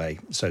passed away.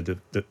 So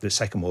the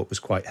second walk was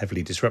quite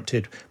heavily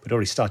disrupted. We'd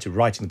already started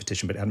writing the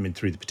petition, but it hadn't been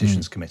through the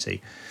petitions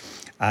committee.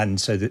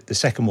 And so the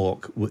second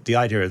walk, the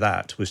idea of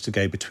that was to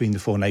go between the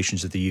four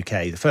nations of the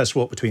UK. The first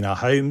walk between our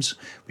homes,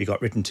 we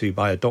got written to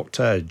by a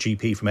doctor, a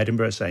GP from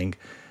Edinburgh, saying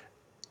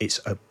it's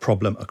a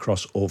problem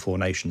across all four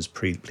nations.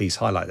 Please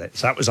highlight that.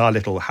 So that was our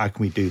little, how can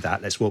we do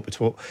that? Let's walk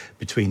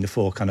between the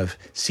four kind of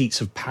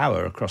seats of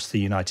power across the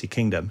United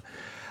Kingdom.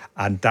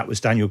 And that was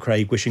Daniel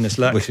Craig wishing us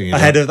luck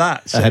ahead of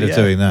that. So, ahead of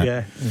doing that.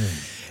 Yeah.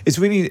 It's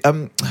really,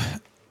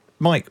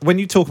 Mike, when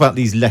you talk about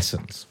these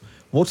lessons,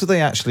 what do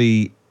they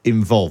actually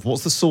involve?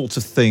 What's the sort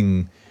of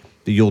thing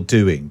that you're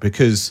doing?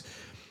 Because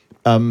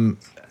and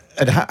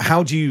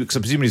how do you, because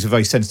presumably it's a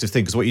very sensitive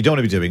thing, because what you don't want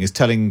to be doing is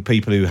telling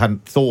people who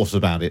hadn't thought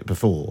about it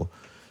before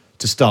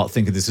to start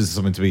thinking this is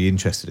something to be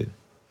interested in.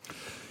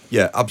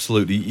 Yeah,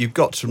 absolutely. You've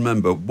got to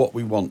remember what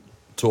we want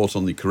taught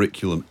on the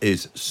curriculum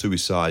is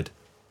suicide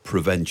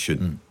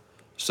prevention.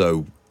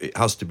 So it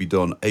has to be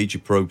done age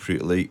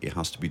appropriately, it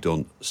has to be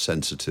done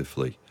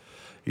sensitively.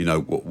 You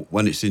know,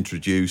 when it's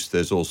introduced,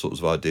 there's all sorts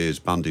of ideas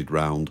bandied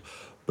round.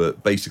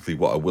 But basically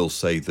what I will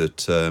say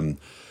that,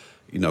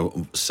 you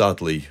know,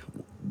 sadly,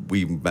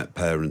 we met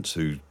parents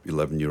who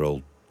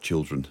 11-year-old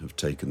children have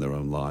taken their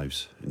own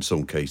lives. In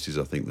some cases,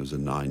 I think there's a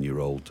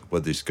 9-year-old.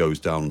 Where this goes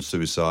down on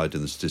suicide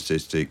in the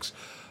statistics,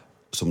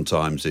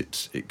 sometimes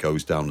it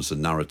goes down as a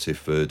narrative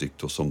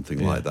verdict or something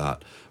like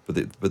that.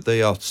 But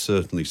they are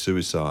certainly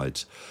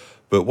suicides.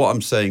 But what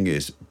I'm saying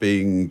is,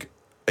 being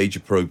age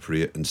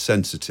appropriate and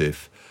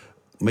sensitive,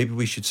 maybe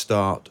we should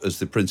start, as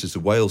the Princess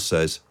of Wales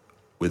says,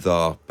 with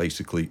our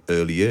basically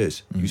early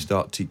years. You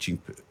start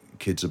teaching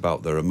kids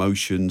about their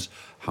emotions,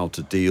 how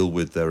to deal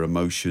with their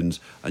emotions,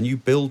 and you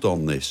build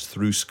on this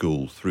through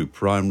school, through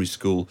primary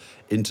school,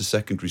 into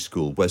secondary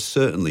school, where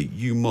certainly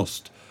you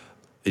must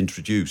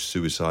introduce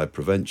suicide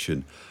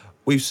prevention.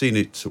 We've seen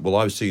it. Well,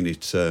 I've seen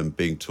it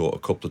being taught a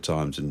couple of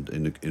times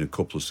in a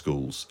couple of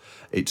schools.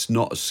 It's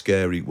not as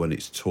scary when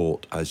it's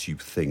taught as you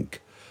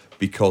think,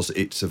 because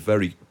it's a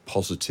very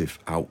positive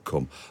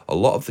outcome. A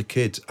lot of the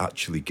kids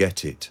actually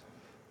get it.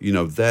 You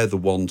know, they're the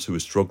ones who are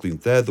struggling.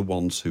 They're the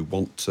ones who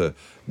want to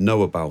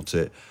know about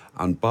it.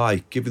 And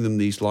by giving them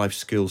these life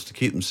skills to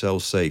keep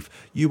themselves safe,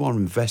 you are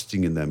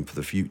investing in them for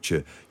the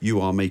future.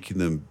 You are making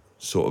them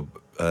sort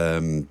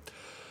of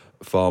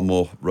far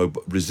more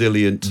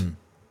resilient.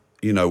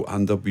 You know,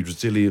 and they'll be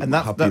resilient, and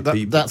happy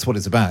people. That's what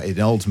it's about. It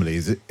ultimately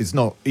is. It's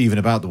not even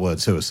about the word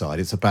suicide.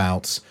 It's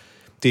about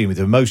dealing with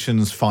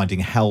emotions, finding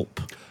help,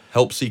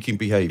 help-seeking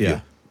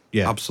behaviour.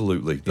 Yeah,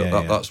 absolutely.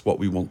 That's what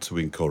we want to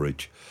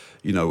encourage.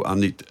 You know,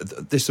 and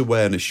this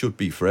awareness should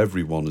be for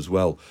everyone as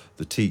well,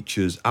 the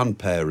teachers and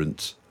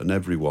parents and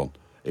everyone.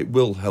 It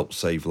will help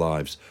save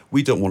lives.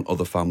 We don't want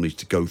other families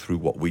to go through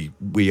what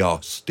we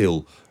are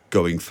still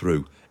going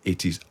through.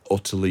 It is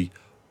utterly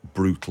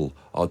brutal.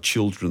 Our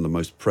children are the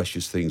most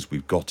precious things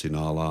we've got in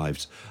our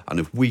lives. And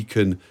if we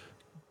can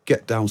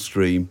get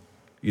downstream,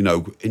 you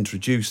know,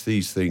 introduce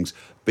these things,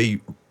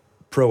 be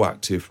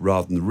proactive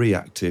rather than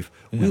reactive,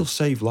 we'll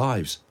save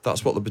lives.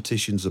 That's what the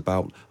petition's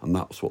about, and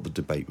that's what the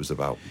debate was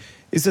about.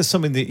 Is there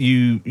something that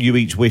you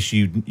each wish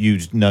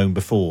you'd known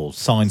before,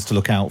 signs to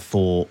look out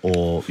for,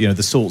 or, you know,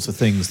 the sorts of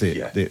things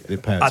that the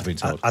parents have been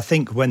told? I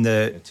think when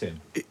the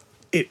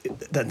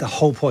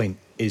whole point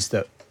is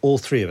that all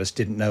three of us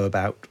didn't know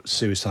about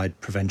suicide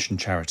prevention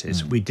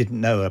charities. We didn't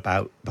know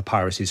about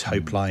Papyrus's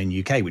Hopeline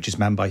UK, which is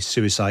manned by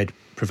suicide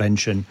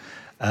prevention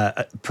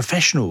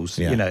professionals.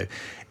 You know,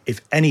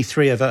 if any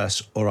three of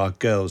us or our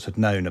girls had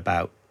known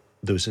about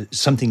there was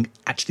something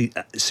actually,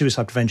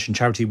 suicide prevention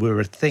charity were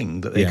a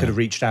thing that they could have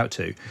reached out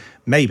to,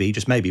 maybe,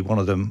 just maybe, one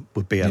of them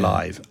would be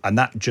alive. And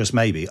that just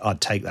maybe, I'd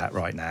take that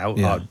right now.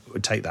 I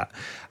would take that.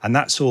 And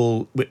that's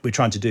all we're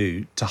trying to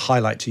do, to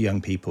highlight to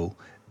young people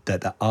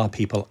that there are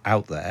people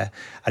out there.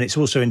 And it's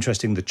also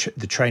interesting, the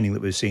training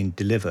that we've seen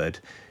delivered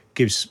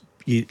gives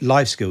you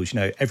life skills. You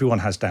know, everyone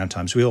has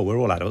downtimes. We're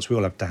all adults. We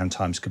all have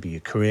downtimes. Could be your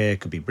career,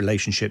 could be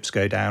relationships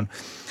go down.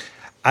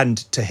 And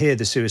to hear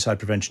the suicide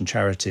prevention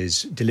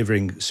charities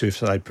delivering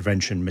suicide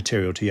prevention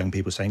material to young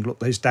people, saying, look,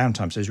 those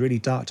downtimes, those really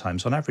dark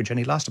times, on average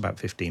only last about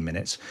 15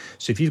 minutes.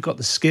 So if you've got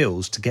the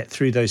skills to get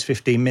through those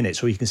 15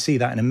 minutes, or you can see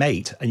that in a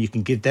mate and you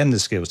can give them the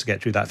skills to get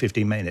through that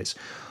 15 minutes.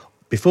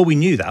 Before we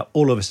knew that,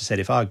 all of us had said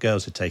if our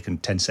girls had taken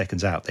 10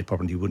 seconds out, they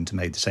probably wouldn't have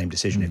made the same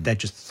decision. If they'd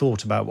just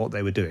thought about what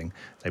they were doing,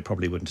 they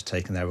probably wouldn't have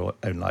taken their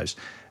own lives.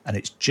 And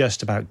it's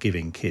just about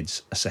giving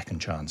kids a second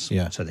chance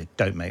so they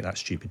don't make that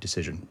stupid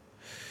decision.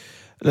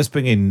 Let's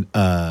bring in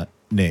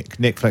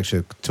Nick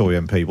Fletcher, Tory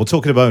MP. We'll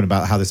talk in a moment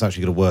about how this is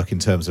actually going to work in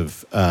terms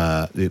of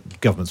the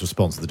government's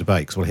response to the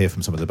debate, because we'll hear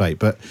from some of the debate.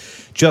 But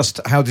just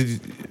how do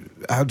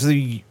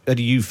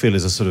you feel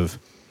as a sort of,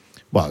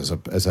 well, as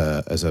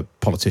a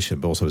politician,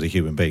 but also as a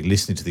human being,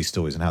 listening to these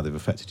stories and how they've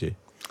affected you?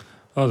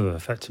 Oh, they've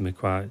affected me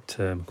quite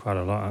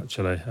a lot,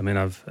 actually. I mean,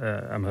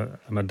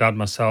 I'm a dad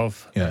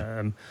myself.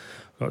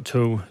 Got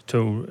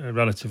two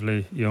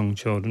relatively young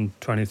children,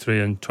 23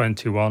 and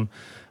 21.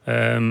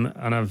 And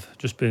I've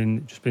just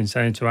been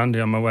saying to Andy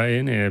on my way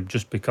in here,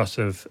 just because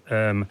of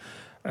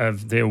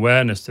the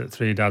awareness that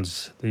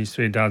these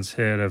three dads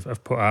here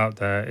have put out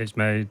there, it's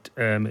made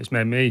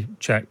me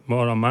check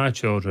more on my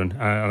children,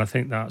 and I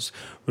think that's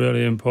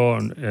really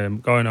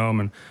important. Going home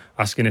and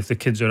asking if the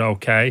kids are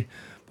okay,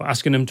 but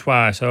asking them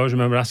twice. I always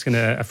remember asking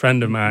a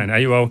friend of mine, "Are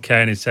you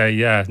okay?" And he'd say,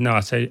 "Yeah." No,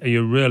 I say, "Are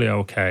you really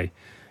okay?"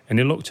 And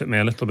he looked at me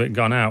a little bit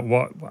gone out.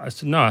 What? I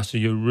said, "No." I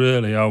said, "You're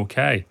really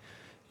okay?"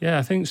 Yeah,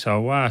 I think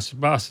so. Why? I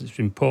said, well, it's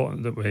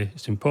important that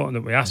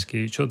we ask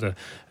each other.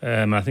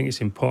 I think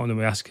it's important that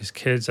we ask as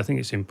kids. I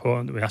think it's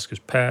important that we ask as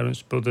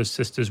parents, brothers,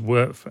 sisters,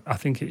 I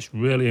think it's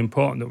really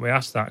important that we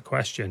ask that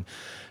question.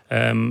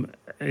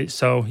 It's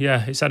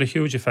had a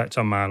huge effect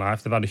on my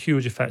life. They've had a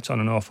huge effect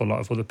on an awful lot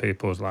of other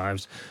people's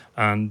lives.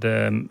 And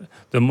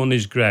the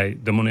money's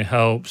great. The money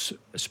helps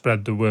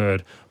spread the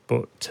word.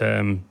 But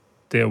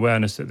the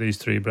awareness that these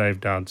three brave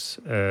dads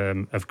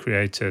have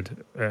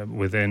created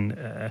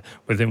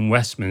within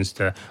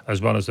Westminster,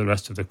 as well as the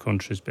rest of the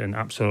country, has been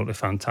absolutely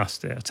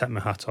fantastic. I take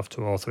my hat off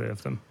to all three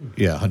of them.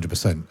 Yeah,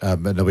 100%.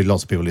 And there'll be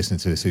lots of people listening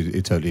to this who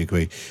totally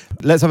agree.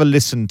 Let's have a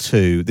listen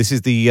to, this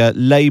is the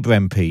Labour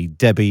MP,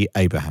 Debbie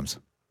Abrahams.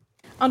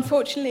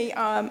 Unfortunately,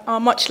 our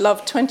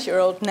much-loved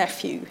 20-year-old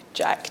nephew,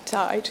 Jack,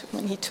 died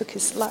when he took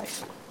his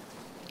life.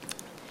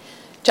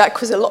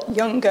 Jack was a lot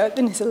younger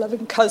than his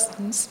 11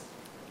 cousins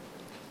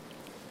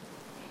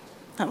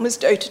and was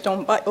doted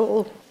on by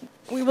all.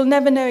 We will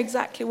never know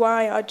exactly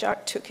why our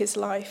Jack took his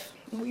life.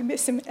 We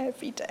miss him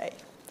every day.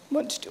 We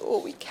want to do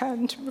all we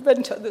can to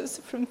prevent others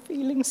from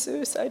feeling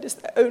suicide as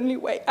their only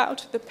way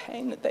out of the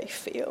pain that they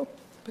feel,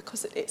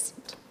 because it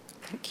isn't.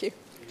 Thank you.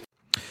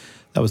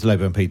 That was the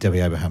Labour MP, Debbie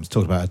Abrahams,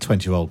 talking about her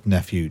 20-year-old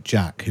nephew,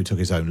 Jack, who took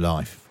his own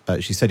life.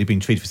 She said he'd been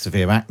treated for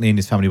severe acne, and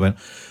his family want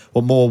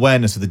more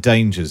awareness of the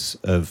dangers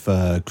of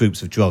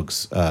groups of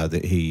drugs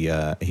that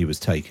he was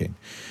taking.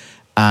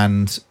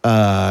 And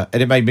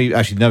it made me,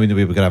 actually knowing that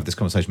we were going to have this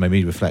conversation, made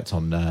me reflect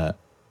on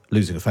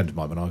losing a friend of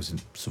mine when I was in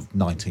sort of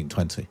 19,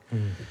 20.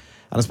 And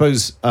I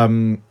suppose,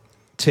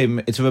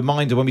 Tim, it's a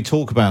reminder when we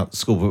talk about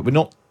school, but we're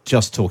not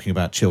just talking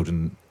about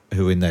children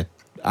who are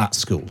at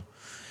school,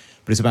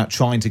 but it's about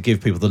trying to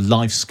give people the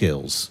life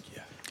skills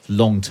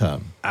long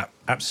term.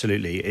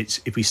 Absolutely. It's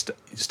if we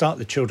start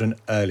the children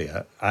early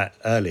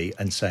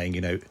and saying,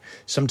 you know,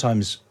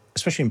 sometimes,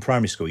 especially in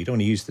primary school, you don't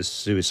want to use the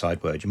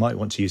suicide word. You might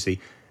want to use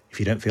if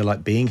you don't feel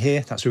like being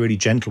here. That's a really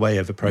gentle way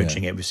of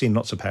approaching it. We've seen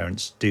lots of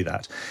parents do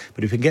that.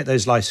 But if we can get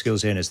those life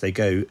skills in as they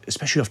go,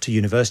 especially off to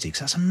university, because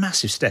that's a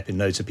massive step in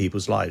loads of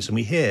people's lives. And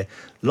we hear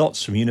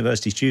lots from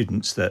university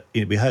students that,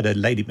 you know, we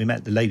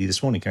met the lady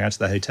this morning going out to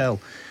the hotel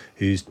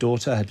whose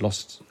daughter had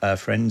lost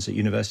friends at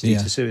university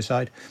to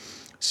suicide.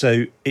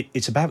 So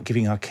it's about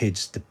giving our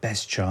kids the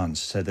best chance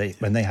so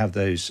when they have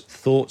those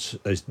thoughts,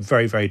 those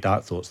very, very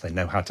dark thoughts, they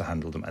know how to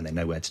handle them and they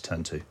know where to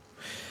turn to.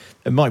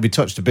 It might be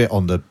touched a bit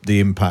on the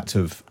impact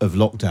of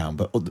lockdown,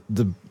 but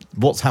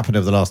what's happened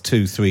over the last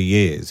 2-3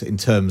 years in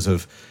terms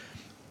of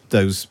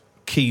those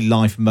key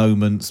life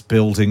moments,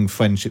 building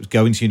friendships,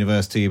 going to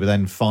university, but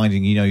then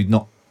finding, you know,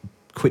 not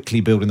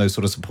quickly building those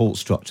sort of support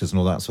structures and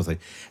all that sort of thing.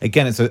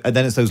 Again, it's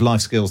those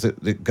life skills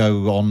that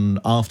go on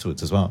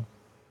afterwards as well.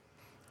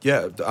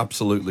 Yeah,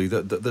 absolutely.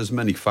 There's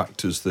many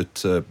factors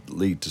that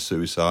lead to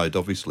suicide,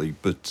 obviously,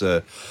 but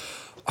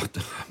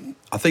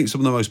I think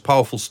some of the most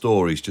powerful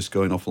stories, just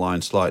going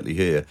offline slightly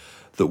here,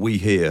 that we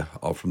hear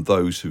are from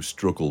those who've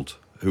struggled,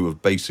 who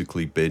have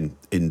basically been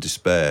in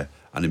despair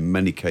and in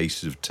many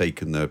cases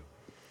have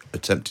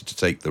attempted to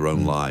take their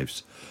own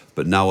lives,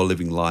 but now are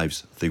living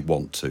lives they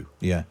want to.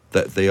 Yeah.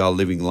 That they are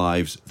living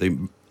lives,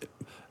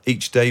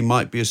 each day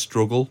might be a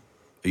struggle,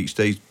 each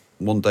day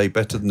one day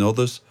better than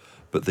others,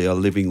 but they are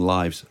living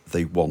lives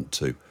they want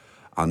to.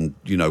 And,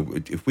 you know,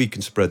 if we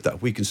can spread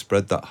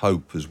that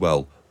hope as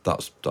well,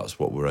 that's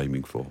what we're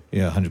aiming for.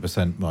 Yeah,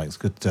 100%, Mike. It's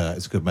good.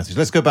 It's a good message.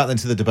 Let's go back then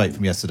to the debate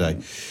from yesterday.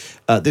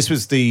 This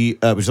was which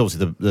is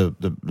obviously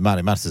the man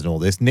who matters in all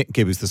this. Nick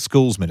Gibb is the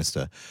schools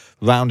minister,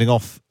 rounding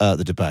off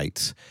the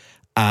debate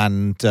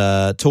and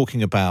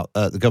talking about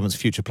the government's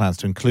future plans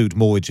to include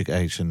more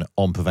education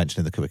on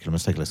prevention in the curriculum.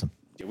 Let's take a listen.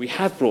 We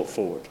have brought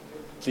forward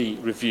the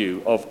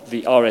review of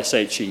the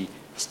RSHE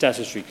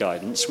statutory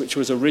guidance, which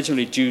was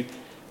originally due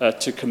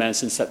to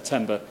commence in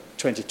September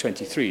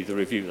 2023, the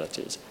review that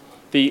is.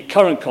 The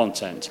current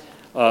content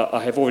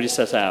I have already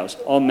set out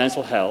on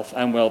mental health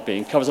and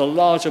well-being covers a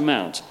large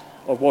amount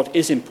of what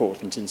is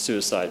important in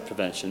suicide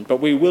prevention, but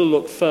we will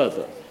look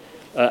further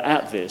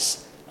at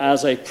this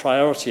as a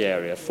priority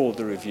area for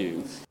the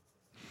review.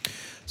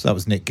 So that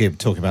was Nick Gibb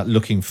talking about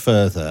looking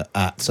further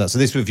at... so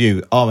this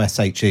review,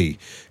 RSHE,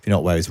 if you're not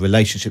aware, is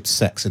Relationship,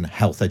 Sex and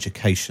Health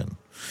Education.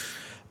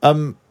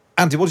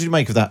 Andy, what did you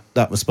make of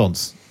that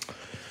response?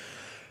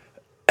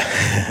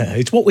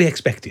 It's what we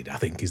expected, I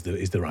think, is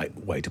the right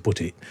way to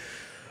put it.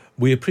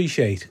 We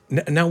appreciate...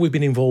 Now we've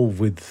been involved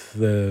with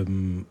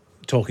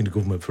talking to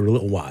government for a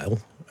little while.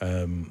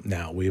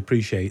 Now we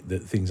appreciate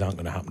that things aren't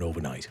going to happen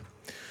overnight.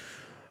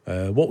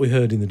 What we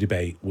heard in the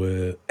debate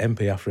were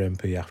MP after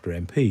MP after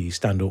MP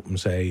stand up and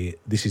say,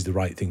 this is the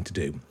right thing to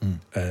do.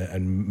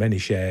 And many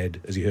shared,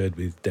 as you heard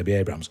with Debbie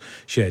Abrams,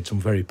 shared some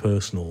very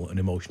personal and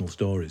emotional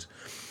stories.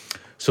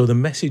 So the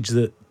message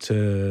that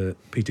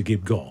Nick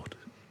Gibb got,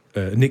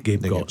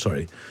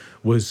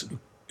 was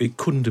it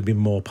couldn't have been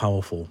more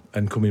powerful,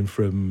 and coming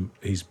from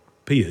his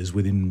peers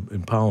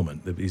within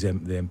Parliament, the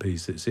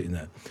MPs that are sitting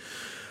there.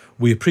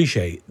 We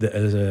appreciate that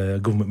as a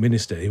government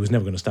minister, he was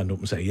never going to stand up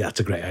and say, yeah,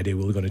 that's a great idea,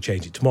 we're going to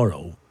change it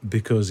tomorrow,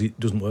 because it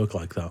doesn't work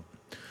like that.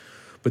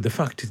 But the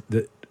fact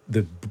that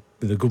the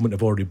government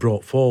have already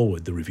brought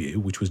forward the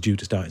review, which was due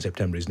to start in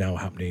September, is now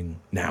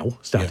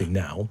starting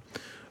now,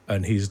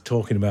 and he's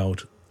talking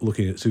about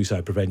looking at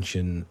suicide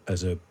prevention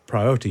as a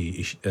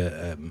priority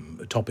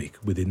topic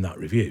within that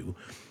review,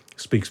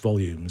 speaks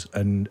volumes.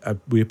 And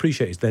we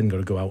appreciate he's then got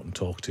to go out and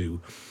talk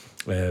to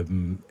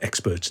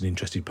experts and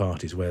interested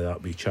parties, whether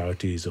that be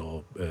charities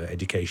or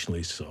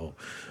educationalists or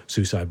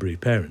suicide-bereaved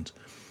parents.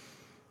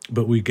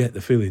 But we get the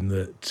feeling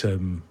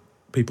that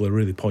people are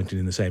really pointing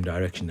in the same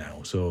direction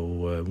now.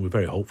 So we're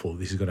very hopeful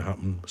this is going to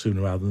happen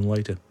sooner rather than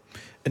later.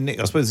 And Nick,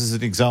 I suppose this is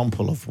an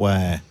example of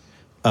where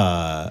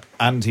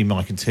Andy,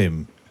 Mike and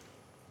Tim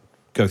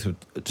go through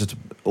just an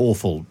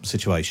awful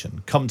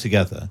situation, come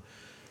together,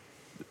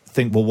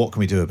 think, well, what can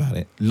we do about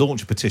it?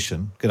 Launch a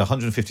petition, get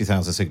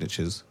 150,000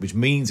 signatures, which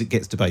means it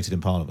gets debated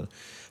in Parliament.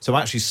 So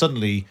actually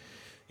suddenly,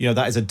 you know,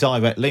 that is a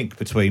direct link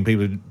between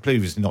people who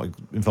previously not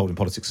involved in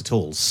politics at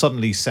all,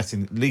 suddenly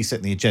at least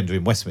setting the agenda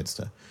in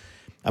Westminster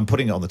and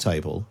putting it on the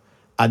table.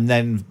 And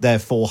then,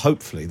 therefore,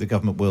 hopefully, the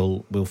government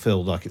will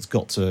feel like it's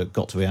got to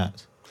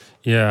react.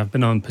 Yeah, I've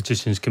been on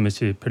Petitions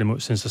Committee pretty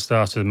much since I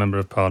started as a Member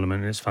of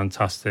Parliament, and it's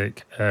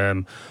fantastic.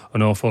 An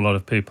awful lot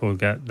of people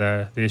get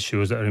the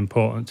issues that are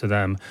important to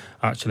them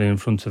actually in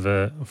front of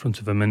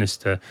a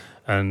minister,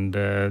 and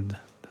the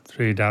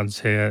Three Dads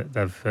here.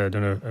 They've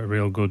done a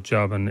real good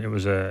job, and it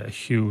was a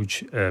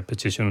huge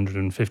petition,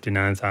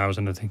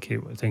 159,000, I think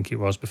it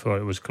was before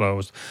it was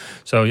closed.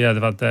 So yeah,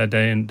 they've had their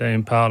day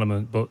in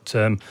Parliament. But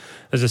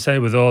as I say,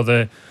 with all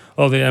the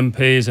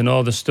MPs and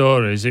all the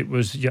stories, it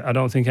was. I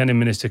don't think any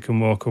minister can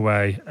walk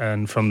away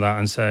from that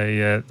and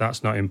say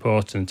that's not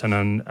important.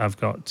 And I've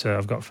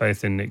got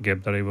faith in Nick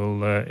Gibb that he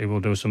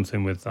will do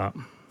something with that.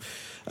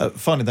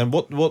 Finally, then,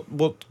 what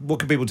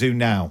can people do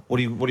now? What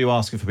are you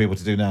asking for people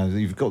to do now?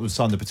 You've got them to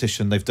sign the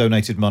petition. They've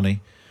donated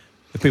money.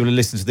 If people are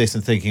listening to this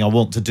and thinking, I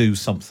want to do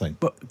something.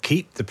 But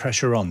keep the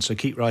pressure on. So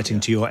keep writing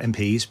to your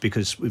MPs,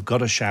 because we've got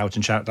to shout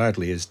and shout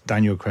loudly, as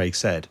Daniel Craig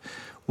said.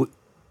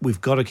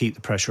 We've got to keep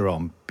the pressure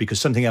on, because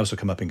something else will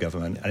come up in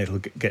government and it'll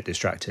get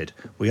distracted.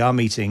 We are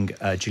meeting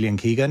Gillian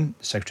Keegan,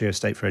 Secretary of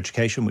State for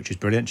Education, which is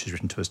brilliant. She's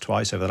written to us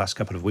twice over the last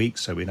couple of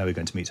weeks, so we know we're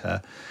going to meet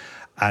her.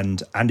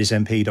 And Andy's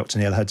MP, Dr.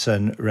 Neil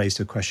Hudson,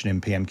 raised a question in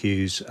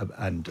PMQs,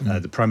 and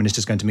the Prime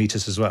Minister's going to meet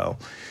us as well.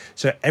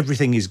 So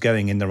everything is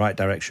going in the right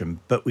direction,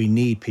 but we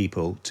need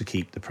people to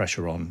keep the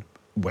pressure on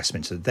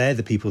Westminster. They're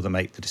the people that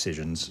make the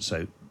decisions,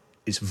 so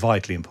it's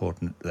vitally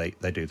important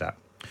they do that.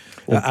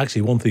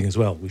 Actually, one thing as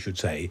well, we should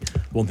say,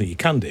 one thing you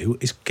can do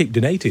is keep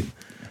donating.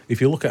 If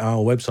you look at our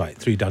website,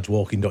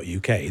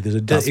 threedadswalking.uk, there's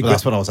a dirty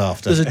that's what I was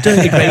after. There's a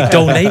dirty grey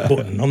donate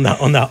button on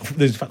that.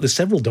 There's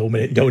several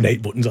donate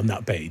buttons on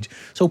that page.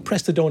 So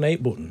press the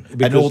donate button.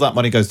 And all that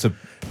money goes to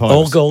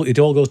Papyrus. It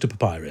all goes to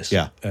Papyrus.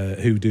 Yeah.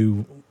 Who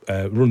do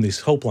run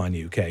this Hopeline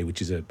UK,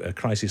 which is a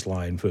crisis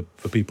line for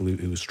people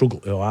who are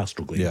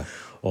struggling,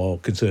 or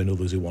concern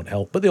others who want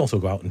help. But they also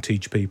go out and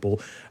teach people,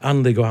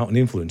 and they go out and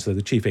influence. So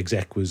the chief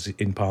exec was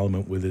in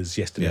Parliament with us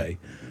yesterday,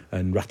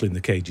 and rattling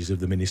the cages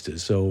of the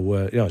ministers.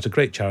 So it's a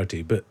great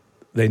charity, but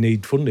they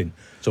need funding.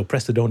 So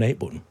press the donate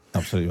button.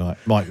 Absolutely right.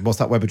 Mike, what's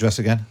that web address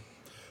again?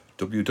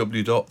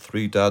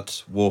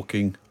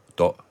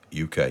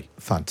 www.threedadswalking.uk.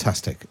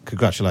 Fantastic.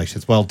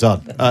 Congratulations. Well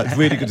done.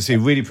 Really good to see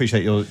you. Really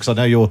appreciate because I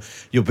know you're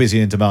busy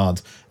and in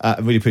demand. I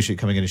really appreciate you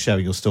coming in and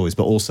sharing your stories,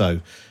 but also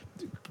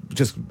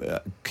just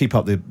keep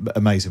up the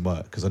amazing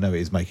work, because I know it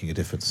is making a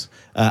difference.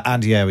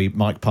 Andy Airy,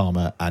 Mike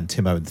Palmer and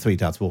Tim Owen, Three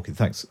Dads Walking,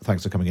 thanks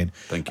for coming in.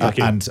 Thank you.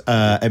 And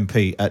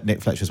MP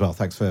Nick Fletcher as well,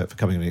 thanks for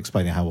coming in and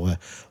explaining how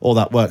all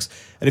that works.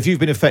 And if you've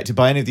been affected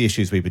by any of the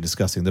issues we've been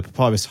discussing, the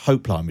Papyrus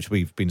Hope Line, which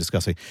we've been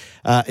discussing,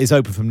 is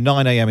open from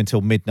 9 a.m.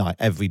 until midnight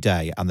every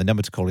day, and the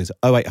number to call is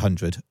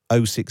 0800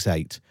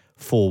 068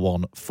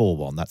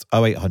 4141. That's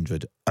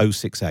 0800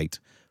 068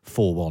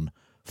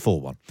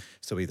 4141.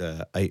 So you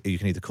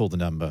can either call the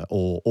number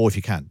or if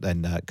you can,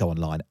 then go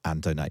online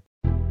and donate.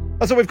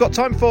 That's all we've got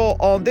time for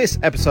on this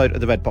episode of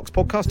the Red Box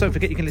Podcast. Don't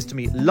forget you can listen to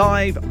me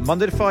live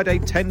Monday to Friday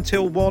 10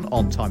 till 1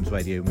 on Times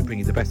Radio, and we bring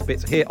you the best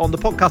bits here on the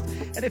podcast.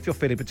 And if you're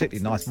feeling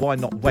particularly nice, why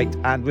not wait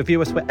and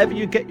review us wherever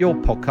you get your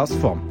podcasts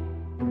from.